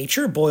of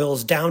nature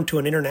boils down to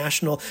an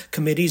international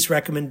committee's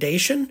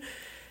recommendation.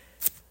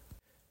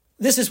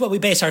 This is what we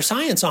base our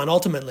science on,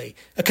 ultimately.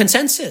 A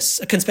consensus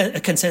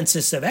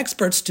of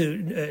experts,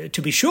 to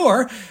be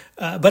sure,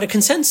 but a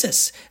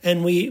consensus.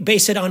 And we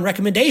base it on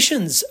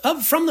recommendations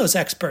from those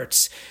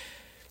experts.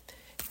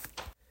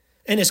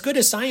 And as good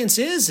as science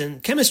is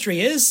and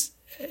chemistry is,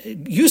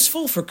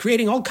 useful for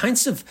creating all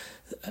kinds of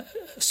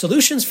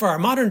solutions for our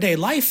modern day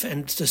life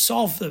and to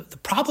solve the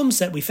problems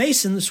that we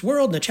face in this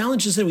world and the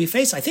challenges that we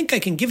face, I think I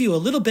can give you a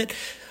little bit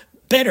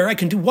better. I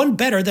can do one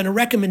better than a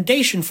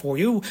recommendation for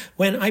you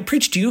when I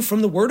preach to you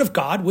from the Word of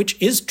God,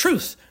 which is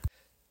truth.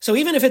 So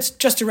even if it's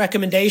just a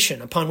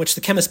recommendation upon which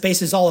the chemist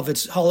bases all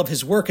of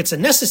his work, it's a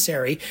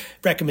necessary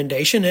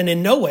recommendation, and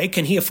in no way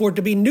can he afford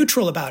to be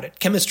neutral about it.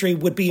 Chemistry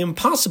would be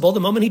impossible the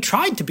moment he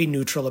tried to be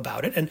neutral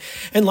about it,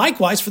 and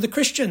likewise for the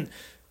Christian.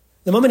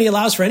 The moment he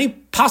allows for any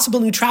possible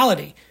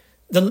neutrality,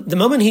 the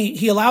moment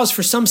he allows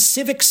for some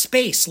civic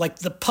space like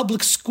the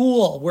public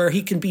school where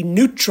he can be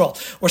neutral,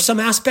 or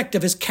some aspect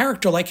of his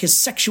character like his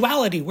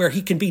sexuality where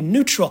he can be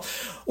neutral,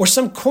 or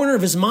some corner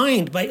of his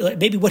mind,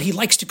 maybe what he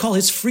likes to call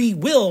his free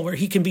will where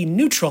he can be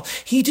neutral,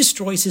 he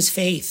destroys his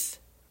faith.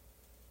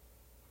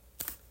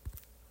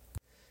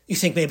 You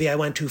think maybe I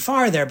went too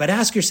far there, but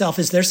ask yourself,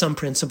 is there some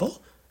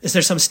principle? Is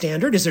there some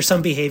standard? Is there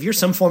some behavior,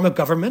 some form of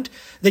government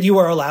that you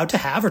are allowed to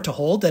have or to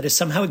hold that is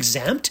somehow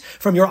exempt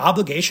from your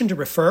obligation to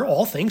refer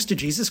all things to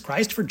Jesus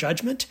Christ for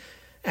judgment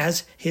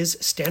as his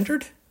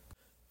standard?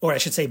 Or I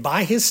should say,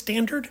 by his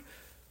standard?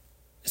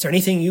 Is there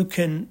anything you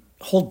can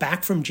hold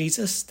back from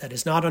Jesus that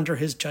is not under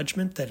his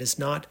judgment, that is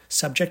not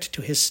subject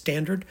to his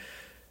standard?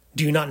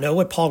 Do you not know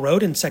what Paul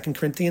wrote in 2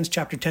 Corinthians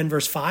chapter 10,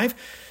 verse 5?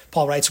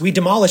 Paul writes, "We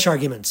demolish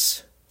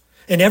arguments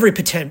and every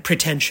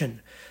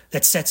pretension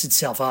that sets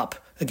itself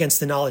up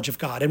against the knowledge of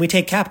God, and we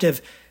take captive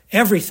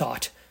every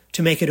thought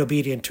to make it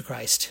obedient to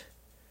Christ."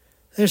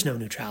 There's no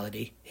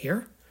neutrality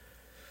here.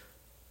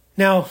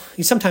 Now,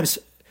 you sometimes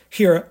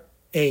hear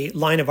a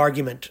line of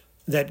argument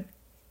that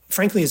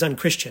frankly is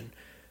unchristian,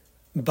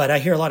 but I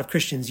hear a lot of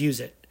Christians use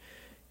it.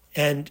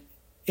 And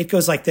it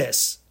goes like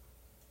this.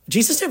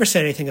 Jesus never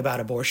said anything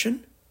about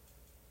abortion.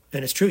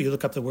 And it's true, you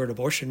look up the word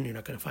abortion, you're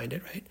not going to find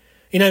it, right?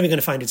 You're not even going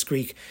to find its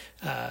Greek,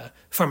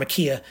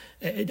 pharmakia.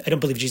 I don't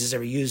believe Jesus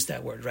ever used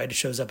that word, right? It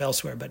shows up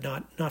elsewhere, but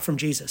not from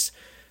Jesus.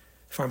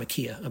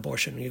 Pharmakia,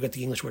 abortion. You got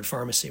the English word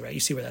pharmacy, right?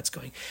 You see where that's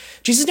going.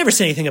 Jesus never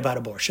said anything about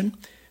abortion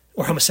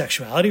or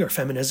homosexuality or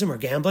feminism or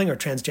gambling or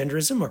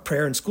transgenderism or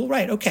prayer in school.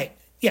 Right, okay,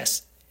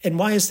 yes. And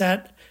why is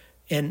that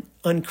an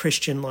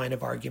unchristian line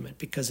of argument?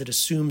 Because it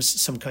assumes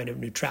some kind of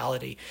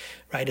neutrality,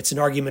 right? It's an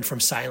argument from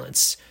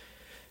silence.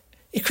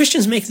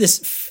 Christians make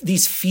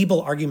these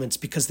feeble arguments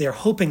because they are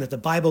hoping that the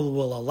Bible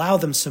will allow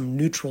them some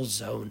neutral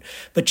zone.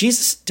 But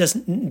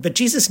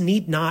Jesus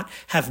need not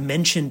have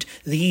mentioned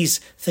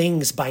these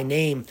things by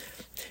name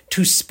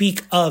to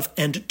speak of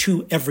and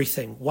to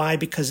everything. Why?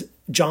 Because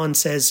John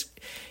says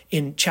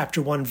in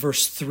chapter 1,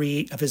 verse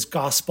 3 of his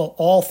gospel,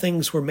 all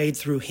things were made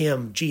through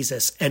him,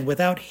 Jesus, and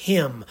without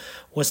him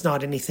was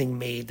not anything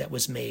made that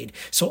was made.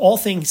 So all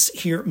things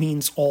here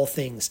means all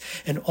things,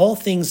 and all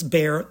things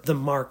bear the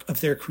mark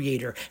of their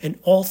creator, and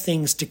all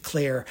things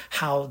declare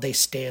how they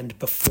stand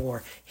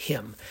before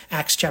him.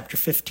 Acts chapter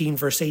 15,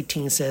 verse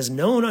 18 says,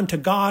 "Known unto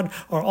God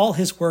are all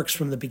his works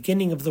from the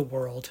beginning of the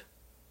world."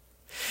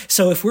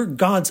 So if we're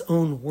God's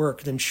own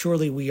work, then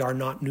surely we are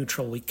not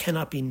neutral. We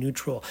cannot be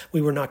neutral.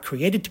 We were not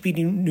created to be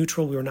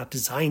neutral. We were not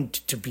designed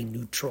to be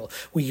neutral.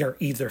 We are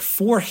either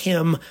for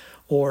him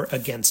or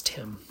against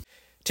him.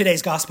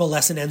 Today's gospel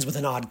lesson ends with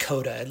an odd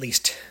coda, at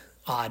least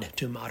odd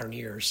to modern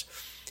ears,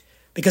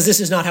 because this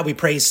is not how we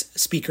praise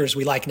speakers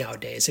we like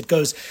nowadays. It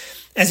goes,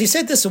 as he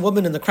said this, a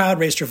woman in the crowd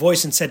raised her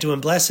voice and said to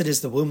him, "Blessed is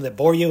the womb that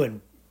bore you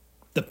and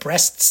the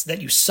breasts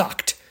that you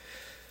sucked."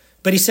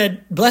 But he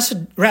said, "Blessed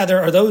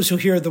rather are those who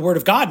hear the word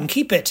of God and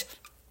keep it."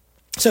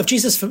 So if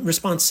Jesus'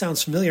 response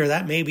sounds familiar,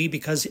 that may be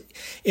because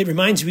it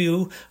reminds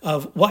you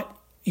of what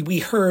we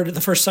heard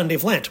the first Sunday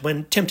of Lent.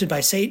 When tempted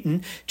by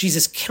Satan,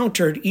 Jesus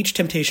countered each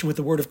temptation with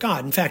the word of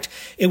God. In fact,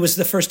 it was to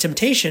the first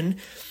temptation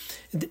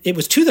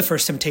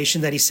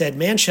that he said,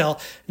 "Man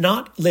shall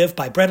not live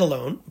by bread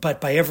alone,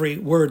 but by every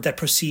word that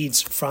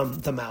proceeds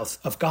from the mouth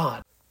of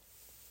God."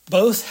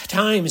 Both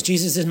times,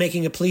 Jesus is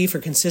making a plea for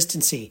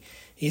consistency.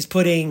 He's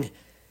putting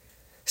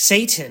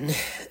Satan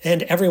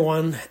and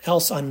everyone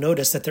else on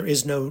notice that there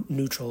is no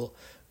neutral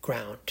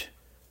ground.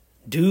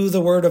 Do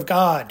the word of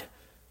God.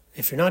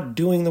 If you're not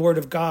doing the word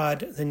of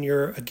God, then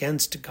you're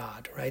against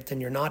God, right?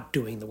 Then you're not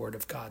doing the word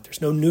of God.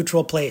 There's no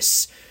neutral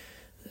place.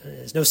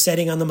 There's no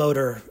setting on the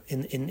motor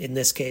in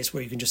this case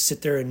where you can just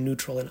sit there in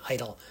neutral and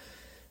idle.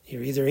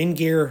 You're either in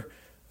gear,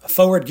 a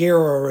forward gear,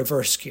 or a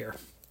reverse gear.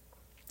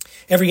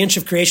 Every inch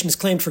of creation is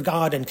claimed for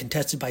God and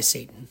contested by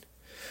Satan.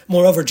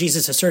 Moreover,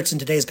 Jesus asserts in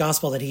today's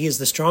gospel that he is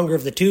the stronger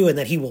of the two and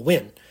that he will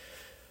win.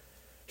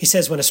 He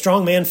says, when a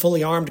strong man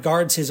fully armed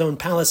guards his own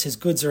palace, his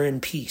goods are in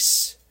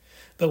peace.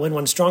 But when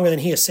one stronger than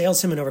he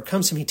assails him and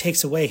overcomes him, he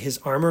takes away his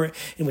armor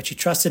in which he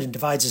trusted and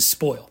divides his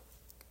spoil.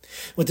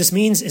 What this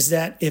means is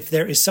that if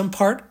there is some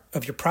part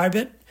of your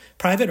private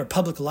or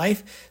public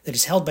life that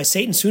is held by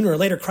Satan, sooner or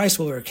later Christ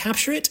will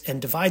recapture it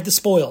and divide the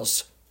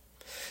spoils.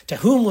 To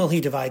whom will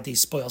he divide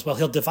these spoils? Well,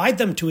 he'll divide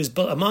them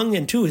among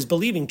and to his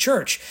believing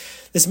church.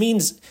 This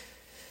means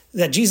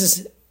that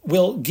Jesus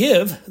will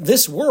give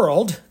this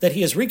world that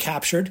he has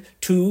recaptured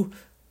to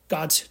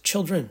God's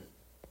children.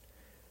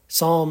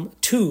 Psalm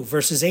 2,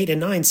 verses 8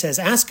 and 9 says,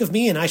 "Ask of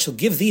me, and I shall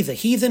give thee the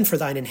heathen for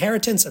thine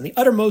inheritance, and the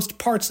uttermost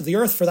parts of the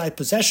earth for thy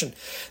possession.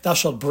 Thou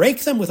shalt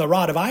break them with a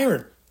rod of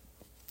iron.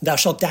 Thou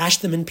shalt dash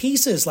them in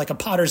pieces like a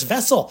potter's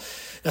vessel."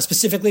 Now,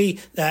 specifically,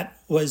 that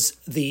was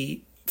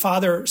the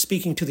Father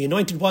speaking to the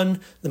Anointed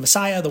One, the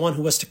Messiah, the one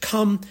who was to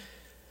come.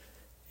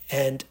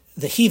 And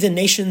the heathen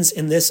nations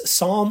in this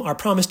psalm are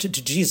promised to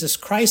Jesus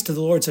Christ, to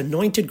the Lord's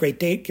anointed, great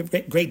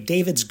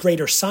David's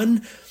greater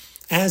son,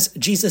 as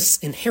Jesus'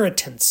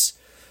 inheritance.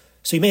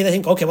 So you may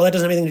think, okay, well, that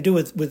doesn't have anything to do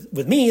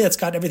with me. That's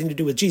got everything to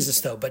do with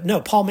Jesus, though. But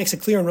no, Paul makes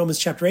it clear in Romans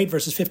chapter 8,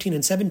 verses 15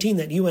 and 17,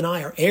 that you and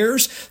I are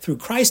heirs through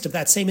Christ of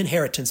that same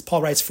inheritance.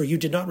 Paul writes, "For you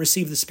did not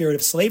receive the spirit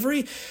of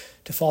slavery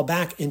to fall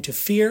back into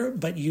fear,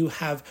 but you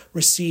have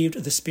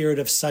received the spirit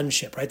of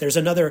sonship," right? There's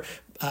another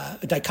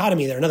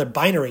dichotomy there, another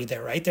binary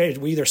there, right?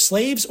 We're either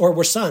slaves or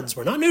we're sons.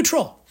 We're not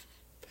neutral.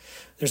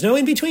 There's no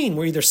in between.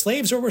 We're either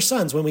slaves or we're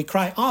sons. When we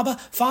cry, "Abba,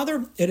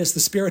 Father," it is the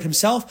Spirit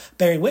himself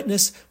bearing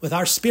witness with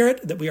our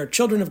spirit that we are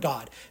children of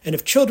God. And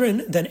if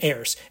children, then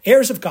heirs,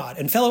 heirs of God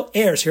and fellow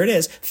heirs. Here it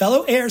is,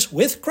 fellow heirs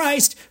with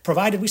Christ,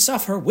 provided we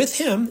suffer with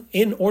him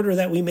in order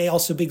that we may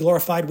also be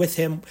glorified with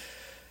him.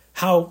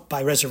 How?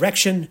 By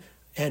resurrection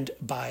and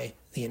by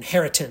the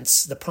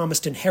inheritance, the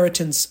promised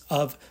inheritance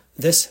of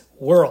this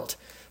world.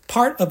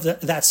 Part of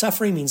that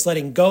suffering means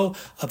letting go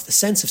of the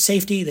sense of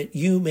safety that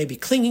you may be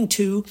clinging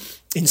to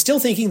and still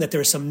thinking that there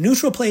is some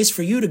neutral place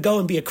for you to go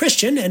and be a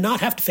Christian and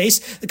not have to face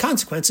the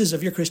consequences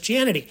of your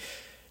Christianity.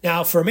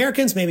 Now, for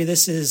Americans, maybe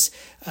this is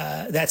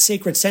that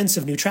sacred sense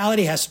of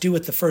neutrality has to do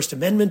with the First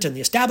Amendment and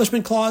the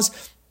Establishment Clause.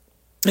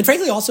 And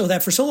frankly, also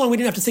that for so long, we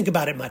didn't have to think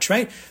about it much,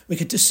 right? We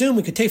could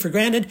take for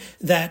granted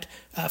that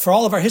for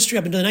all of our history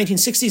up until the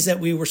 1960s, that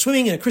we were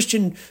swimming in a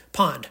Christian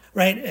pond,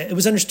 right? It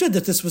was understood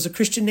that this was a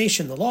Christian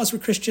nation. The laws were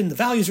Christian, the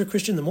values were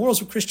Christian, the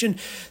morals were Christian.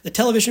 The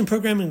television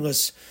programming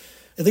was,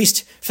 at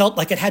least felt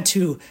like it had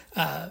to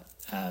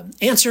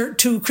answer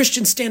to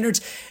Christian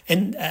standards.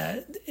 And,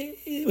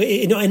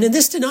 and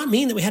this did not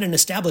mean that we had an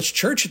established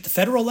church at the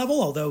federal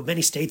level, although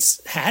many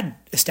states had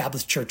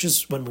established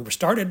churches when we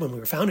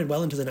were founded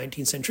well into the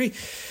 19th century.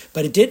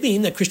 But it did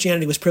mean that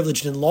Christianity was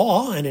privileged in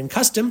law and in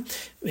custom.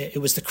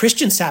 It was the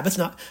Christian Sabbath,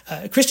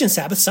 Christian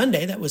Sabbath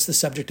Sunday, that was the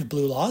subject of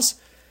blue laws.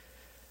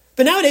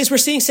 But nowadays we're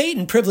seeing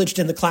Satan privileged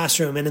in the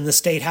classroom and in the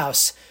state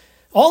house,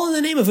 all in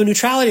the name of a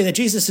neutrality that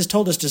Jesus has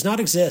told us does not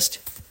exist.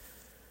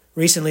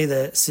 Recently,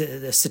 the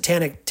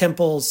Satanic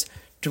Temple's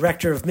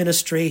director of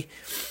ministry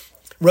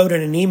wrote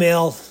in an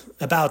email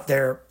about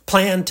their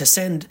plan to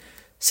send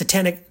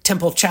Satanic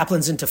Temple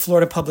chaplains into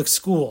Florida public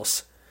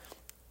schools.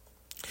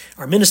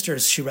 Our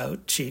ministers, she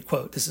wrote,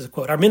 this is a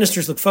quote, "Our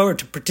ministers look forward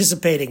to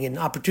participating in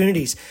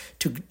opportunities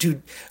to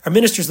do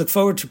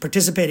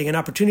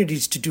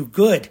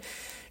good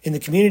in the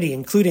community,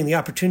 including the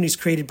opportunities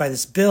created by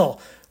this bill,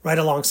 right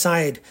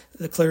alongside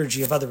the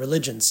clergy of other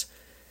religions."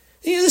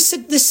 This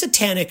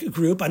satanic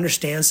group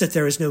understands that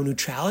there is no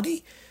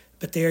neutrality,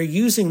 but they are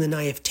using the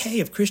naivete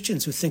of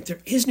Christians who think there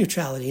is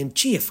neutrality. And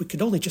gee, if we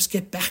could only just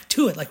get back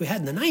to it like we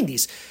had in the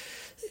 90s.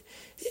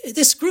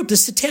 This group, the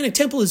Satanic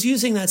Temple, is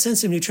using that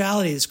sense of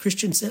neutrality, this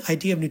Christian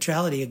idea of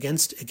neutrality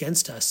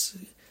against us.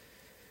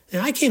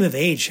 And I came of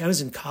age. I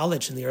was in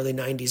college in the early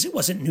 90s. It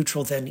wasn't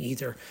neutral then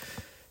either.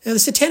 Now, the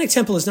Satanic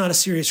Temple is not a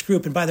serious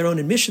group, and by their own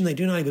admission, they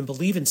do not even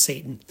believe in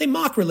Satan. They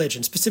mock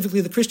religion,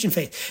 specifically the Christian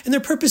faith, and their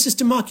purpose is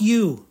to mock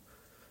you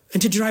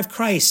and to drive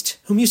Christ,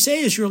 whom you say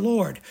is your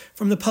Lord,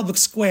 from the public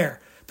square.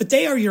 But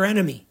they are your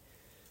enemy.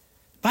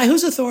 By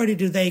whose authority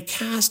do they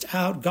cast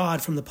out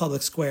God from the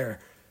public square?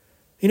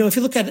 You know, if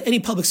you look at any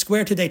public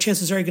square today,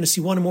 chances are you're going to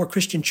see one or more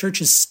Christian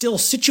churches still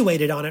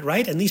situated on it,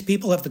 right? And these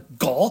people have the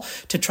gall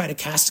to try to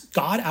cast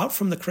God out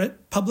from the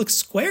public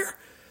square?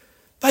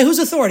 By whose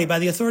authority? By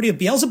the authority of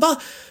Beelzebub?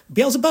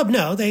 Beelzebub?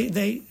 No,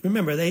 they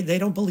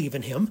don't believe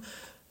in him.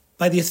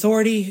 By the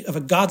authority of a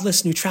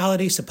godless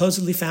neutrality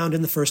supposedly found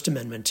in the First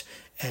Amendment.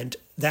 And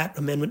that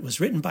amendment was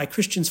written by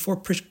Christians for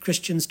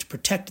Christians to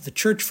protect the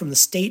church from the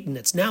state, and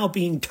it's now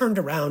being turned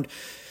around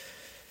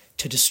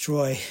to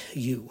destroy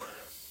you.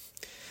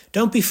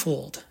 Don't be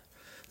fooled.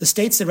 The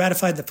states that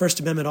ratified the First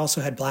Amendment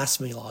also had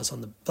blasphemy laws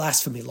on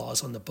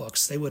the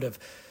books. They would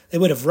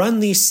have run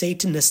these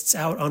Satanists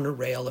out on a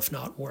rail, if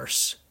not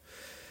worse.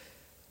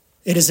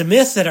 It is a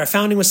myth that our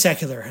founding was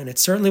secular, and it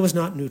certainly was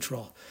not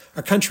neutral.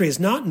 Our country is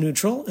not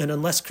neutral, and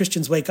unless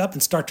Christians wake up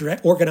and start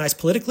to organize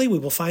politically, we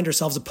will find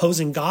ourselves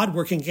opposing God,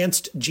 working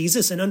against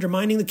Jesus, and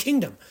undermining the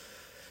kingdom.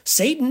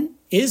 Satan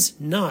is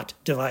not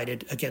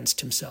divided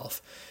against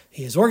himself.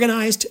 He is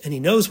organized, and he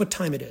knows what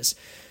time it is.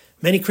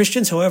 Many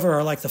Christians, however,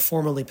 are like the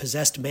formerly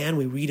possessed man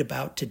we read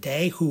about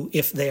today, who,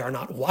 if they are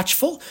not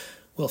watchful,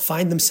 will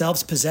find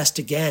themselves possessed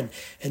again,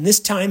 and this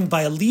time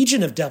by a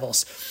legion of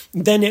devils.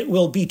 Then it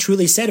will be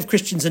truly said of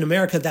Christians in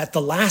America that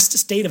the last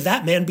state of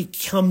that man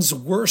becomes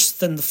worse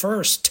than the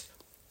first.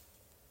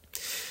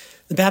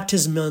 The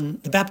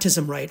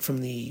baptism rite from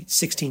the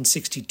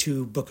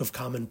 1662 Book of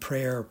Common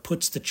Prayer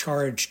puts the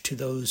charge to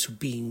those who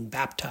being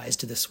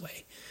baptized this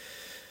way.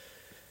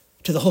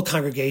 To the whole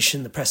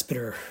congregation, the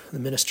presbyter, the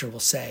minister will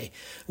say,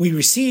 "We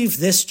receive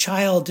this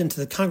child into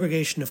the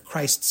congregation of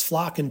Christ's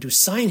flock and do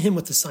sign him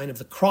with the sign of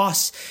the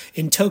cross,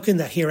 in token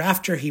that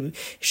hereafter he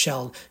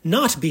shall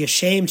not be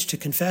ashamed to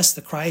confess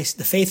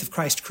the faith of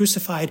Christ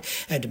crucified,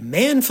 and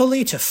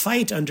manfully to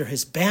fight under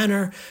his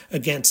banner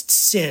against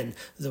sin,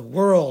 the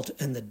world,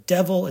 and the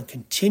devil, and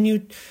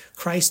continue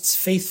Christ's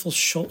faithful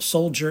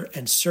soldier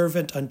and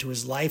servant unto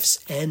his life's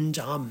end.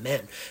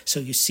 Amen." So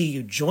you see,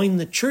 you join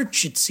the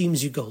church, it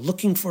seems you go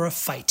looking for a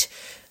fight.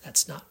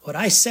 That's not what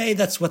I say,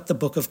 that's what the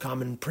Book of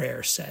Common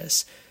Prayer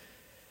says.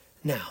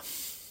 Now,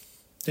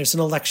 there's an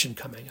election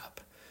coming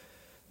up.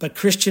 But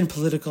Christian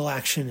political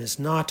action is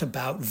not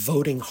about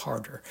voting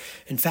harder.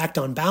 In fact,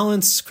 on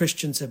balance,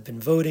 Christians have been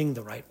voting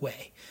the right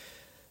way.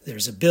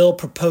 There's a bill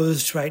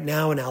proposed right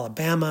now in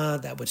Alabama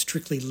that would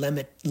strictly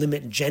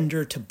limit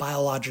gender to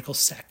biological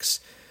sex.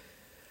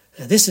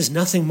 Now, this is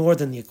nothing more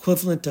than the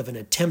equivalent of an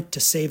attempt to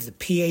save the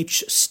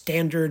pH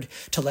standard,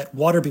 to let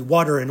water be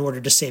water in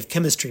order to save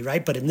chemistry,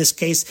 right? But in this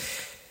case,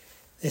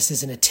 this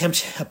is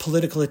a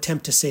political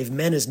attempt to save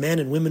men as men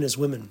and women as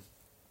women.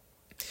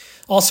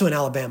 Also in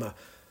Alabama,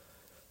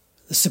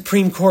 the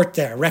Supreme Court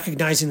there,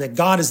 recognizing that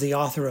God is the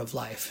author of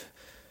life,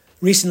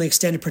 recently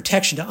extended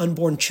protection to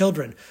unborn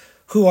children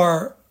who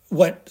are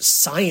what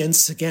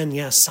science,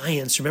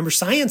 remember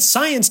science?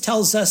 Science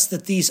tells us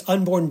that these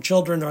unborn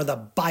children are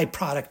the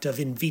byproduct of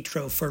in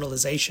vitro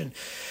fertilization.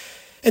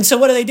 And so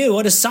what do?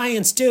 What does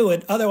science do?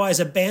 It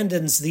otherwise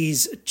abandons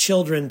these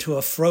children to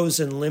a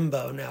frozen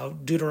limbo. Now,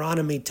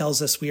 Deuteronomy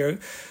tells us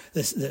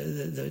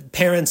the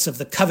parents of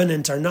the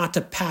covenant are not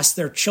to pass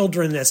their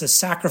children as a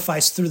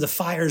sacrifice through the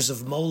fires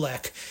of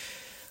Molech.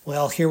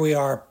 Well, here we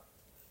are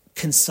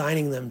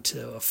consigning them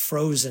to a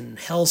frozen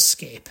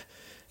hellscape,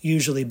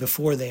 usually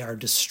before they are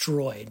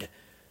destroyed.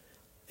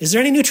 Is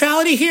there any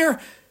neutrality here?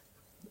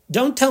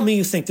 Don't tell me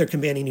you think there can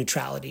be any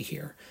neutrality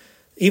here.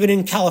 Even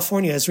in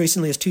California, as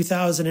recently as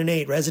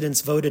 2008,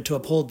 residents voted to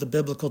uphold the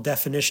biblical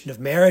definition of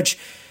marriage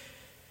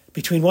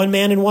between one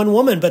man and one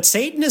woman. But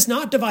Satan is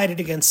not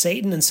divided against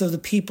Satan, and so the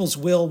people's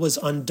will was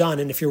undone.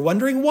 And if you're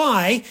wondering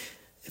why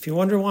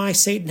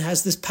Satan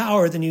has this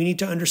power, then you need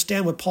to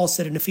understand what Paul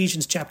said in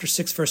Ephesians chapter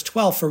 6, verse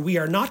 12. For we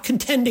are not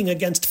contending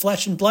against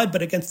flesh and blood,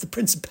 but against the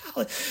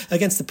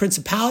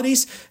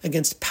principalities,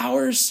 against the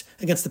powers,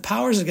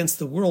 against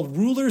the world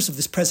rulers of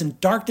this present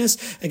darkness,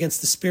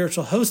 against the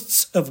spiritual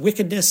hosts of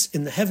wickedness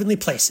in the heavenly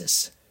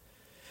places.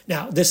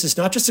 Now, this is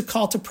not just a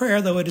call to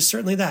prayer, though it is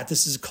certainly that.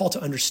 This is a call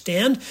to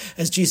understand,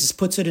 as Jesus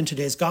puts it in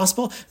today's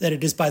gospel, that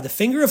it is by the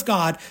finger of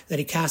God that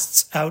he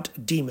casts out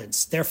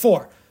demons.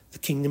 Therefore, the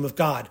kingdom of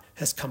God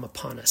has come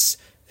upon us.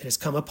 It has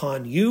come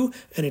upon you,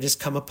 and it has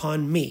come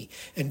upon me.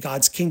 And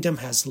God's kingdom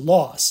has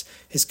laws.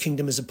 His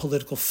kingdom is a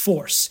political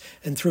force.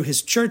 And through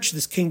his church,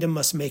 this kingdom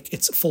must make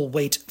its full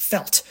weight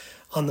felt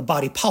on the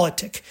body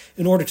politic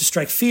in order to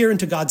strike fear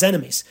into God's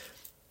enemies.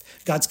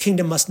 God's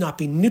kingdom must not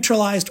be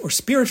neutralized or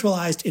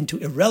spiritualized into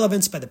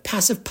irrelevance by the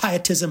passive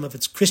pietism of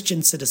its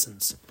Christian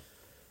citizens.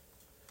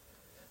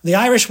 The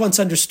Irish once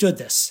understood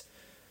this,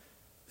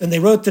 and they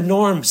wrote the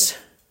norms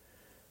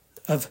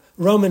of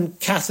Roman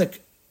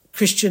Catholic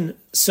Christian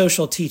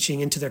social teaching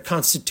into their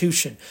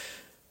constitution.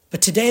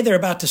 But today they're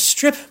about to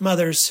strip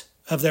mothers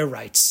of their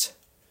rights.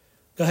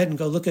 Go ahead and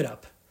go look it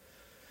up.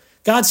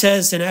 God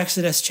says in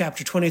Exodus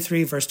chapter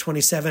 23, verse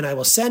 27, I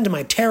will send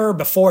my terror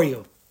before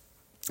you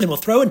and will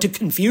throw into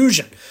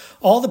confusion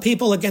all the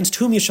people against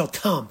whom you shall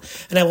come,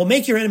 and I will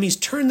make your enemies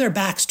turn their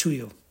backs to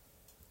you.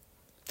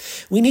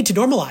 We need to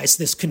normalize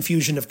this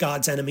confusion of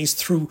God's enemies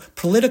through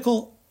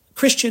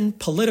Christian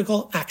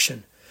political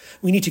action.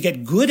 We need to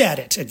get good at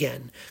it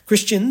again.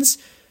 Christians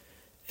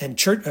and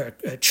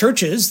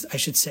churches, I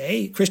should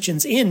say,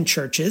 Christians in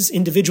churches,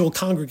 individual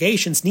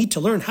congregations need to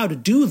learn how to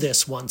do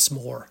this once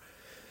more.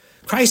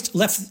 Christ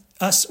left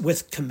us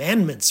with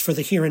commandments for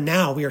the here and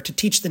now. We are to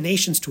teach the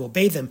nations to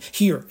obey them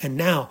here and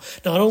now.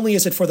 Not only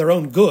is it for their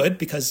own good,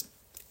 because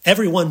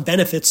everyone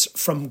benefits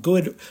from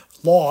good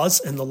laws,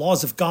 and the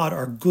laws of God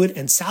are good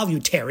and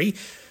salutary,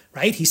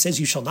 right? He says,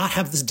 you shall not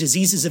have the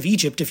diseases of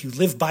Egypt if you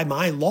live by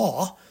my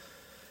law.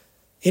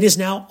 It is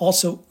now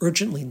also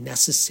urgently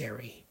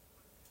necessary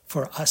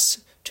for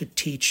us to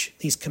teach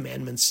these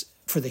commandments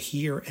for the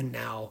here and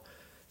now.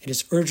 It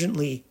is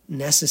urgently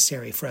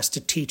necessary for us to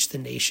teach the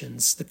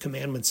nations the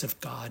commandments of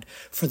God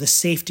for the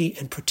safety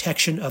and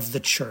protection of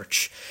the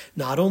church,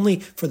 not only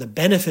for the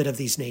benefit of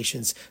these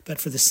nations, but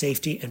for the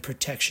safety and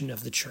protection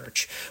of the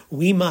church.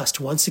 We must,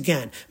 once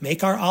again,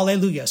 make our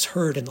alleluias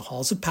heard in the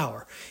halls of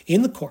power,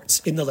 in the courts,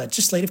 in the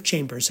legislative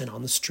chambers, and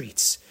on the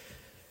streets.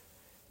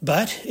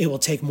 But it will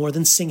take more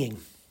than singing.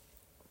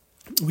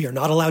 We are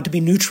not allowed to be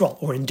neutral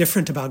or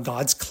indifferent about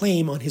God's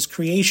claim on his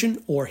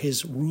creation or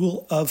his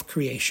rule of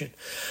creation.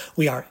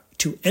 We are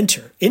to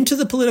enter into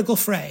the political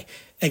fray,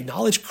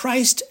 acknowledge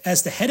Christ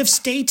as the head of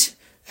state,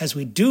 as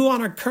we do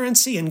on our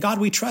currency, in God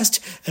we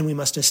trust, and we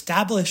must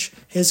establish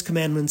his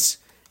commandments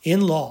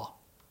in law.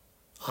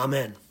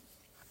 Amen.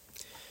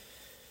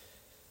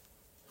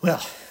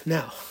 Well,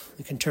 now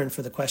we can turn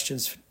to the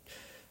questions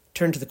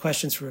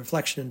for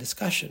reflection and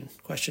discussion.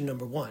 Question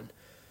number 1.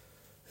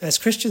 As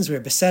Christians, we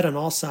are beset on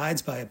all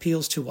sides by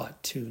appeals to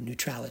what? To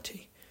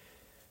neutrality.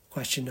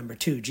 Question number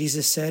 2.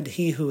 Jesus said,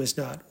 he who is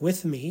not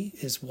with me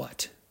is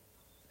what?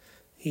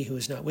 He who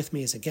is not with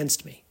me is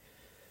against me,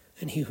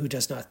 and he who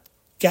does not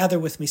gather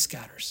with me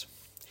scatters.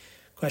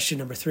 Question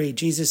number 3.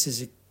 Jesus is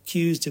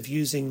accused of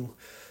using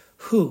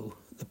who?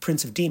 The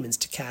prince of demons,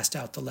 to cast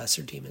out the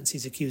lesser demons.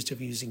 He's accused of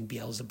using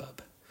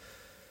Beelzebub.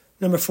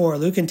 Number 4.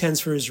 Luke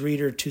intends for his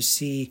reader to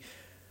see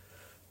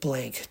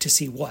blank, to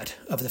see what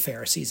of the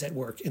Pharisees at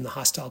work in the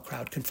hostile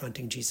crowd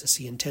confronting Jesus.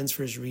 He intends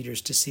for his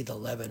readers to see the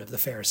leaven of the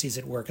Pharisees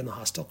at work in the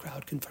hostile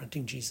crowd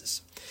confronting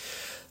Jesus.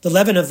 The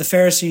leaven of the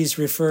Pharisees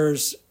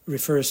refers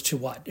to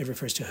what? It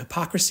refers to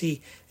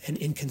hypocrisy and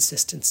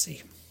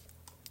inconsistency.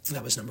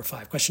 That was number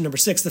 5. Question number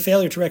 6, the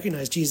failure to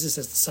recognize Jesus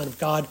as the Son of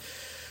God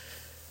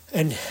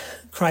and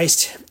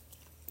Christ.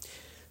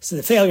 So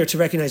the failure to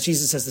recognize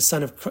Jesus as the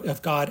Son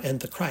of God and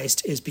the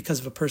Christ is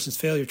because of a person's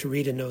failure to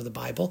read and know the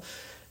Bible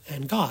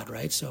and God,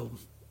 right? So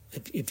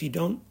if you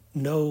don't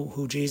know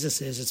who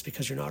Jesus is, it's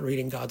because you're not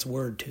reading God's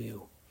word to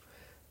you.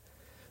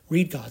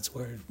 Read God's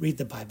word. Read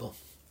the Bible.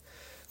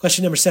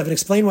 Question number 7,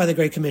 explain why the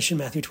Great Commission,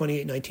 Matthew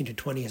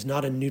 28:19-20, is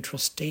not a neutral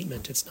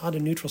statement. It's not a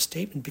neutral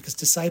statement because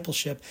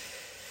discipleship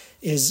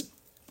is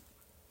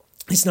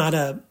not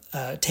a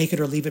take it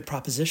or leave it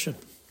proposition.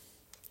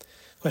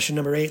 Question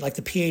number 8, like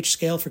the pH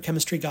scale for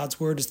chemistry, God's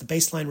word is the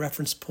baseline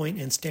reference point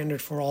and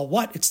standard for all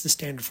what? It's the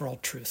standard for all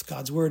truth.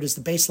 God's word is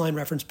the baseline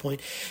reference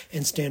point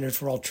and standard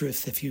for all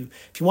truth. If you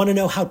want to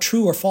know how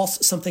true or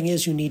false something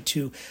is, you need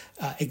to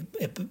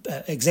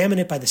examine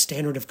it by the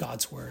standard of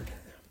God's word.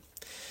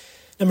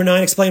 Number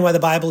 9, explain why the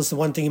Bible is the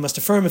one thing you must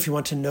affirm if you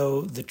want to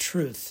know the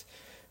truth.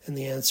 And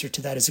the answer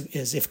to that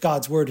is if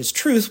God's word is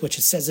truth, which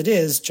it says it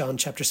is, John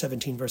chapter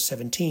 17, verse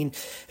 17,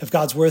 if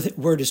God's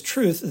word is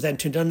truth, then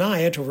to deny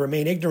it or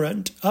remain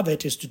ignorant of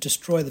it is to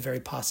destroy the very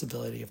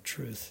possibility of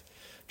truth.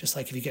 Just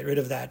like if you get rid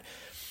of that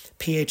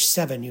pH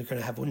 7, you're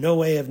going to have no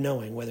way of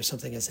knowing whether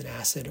something is an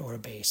acid or a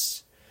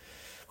base.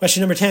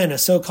 Question number 10, a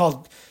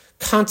so-called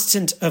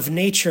constant of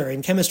nature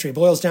in chemistry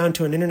boils down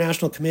to an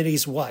international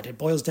committee's what? It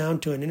boils down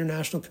to an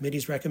international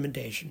committee's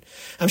recommendation.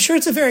 I'm sure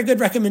it's a very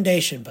good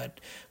recommendation, but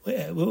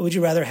what would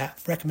you rather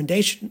have,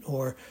 recommendation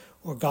or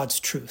God's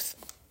truth?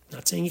 I'm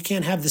not saying you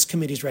can't have this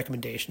committee's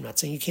recommendation. I'm not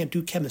saying you can't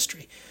do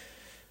chemistry,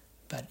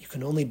 but you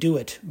can only do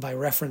it by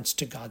reference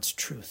to God's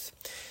truth.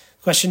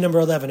 Question number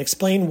 11,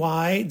 explain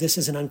why this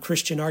is an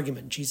unchristian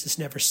argument. Jesus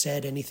never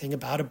said anything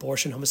about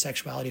abortion,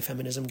 homosexuality,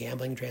 feminism,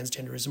 gambling,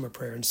 transgenderism, or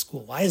prayer in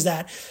school. Why is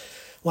that?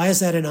 Why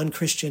is that an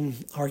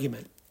unchristian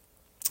argument?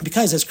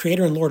 Because as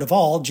creator and Lord of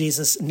all,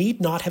 Jesus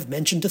need not have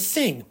mentioned a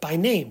thing by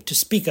name to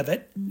speak of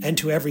it and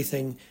to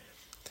everything.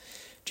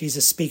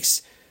 Jesus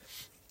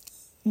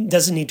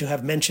doesn't need to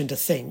have mentioned a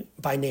thing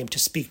by name to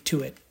speak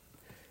to it.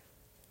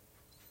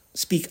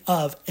 Speak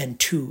of and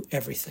to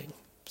everything.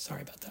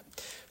 Sorry about that.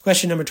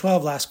 Question number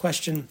 12, last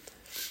question.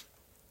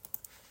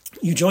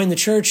 You join the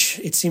church,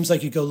 it seems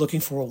like you go looking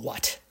for a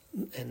what?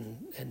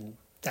 And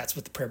That's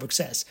what the prayer book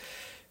says.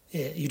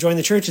 You join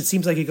the church, it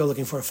seems like you go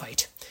looking for a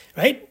fight,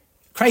 right?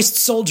 Christ's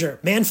soldier,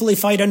 manfully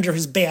fight under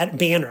his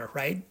banner,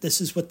 right? This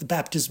is what the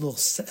baptismal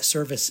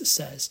service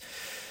says.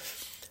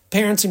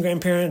 Parents and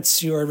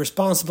grandparents, you are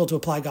responsible to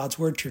apply God's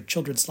word to your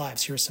children's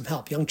lives. Here's some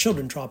help. Young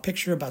children, draw a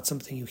picture about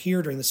something you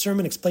hear during the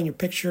sermon. Explain your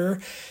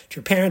picture to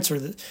your parents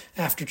or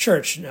after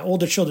church. Now,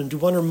 older children, do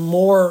one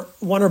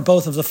or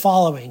both of the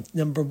following.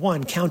 Number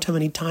 1, count how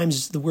many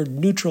times the word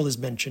neutral is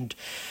mentioned.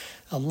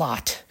 A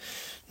lot.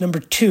 Number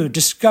 2,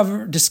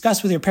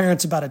 discuss with your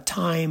parents about a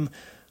time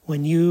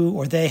when you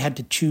or they had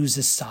to choose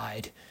a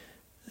side.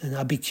 And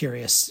I'll be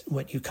curious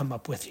what you come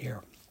up with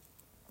here.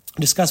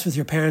 Discuss with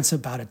your parents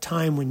about a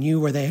time when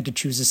you or they had to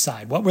choose a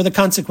side. What were the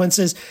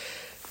consequences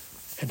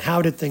and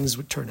how did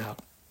things turn out?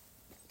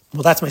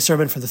 Well, that's my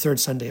sermon for the third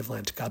Sunday of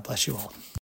Lent. God bless you all.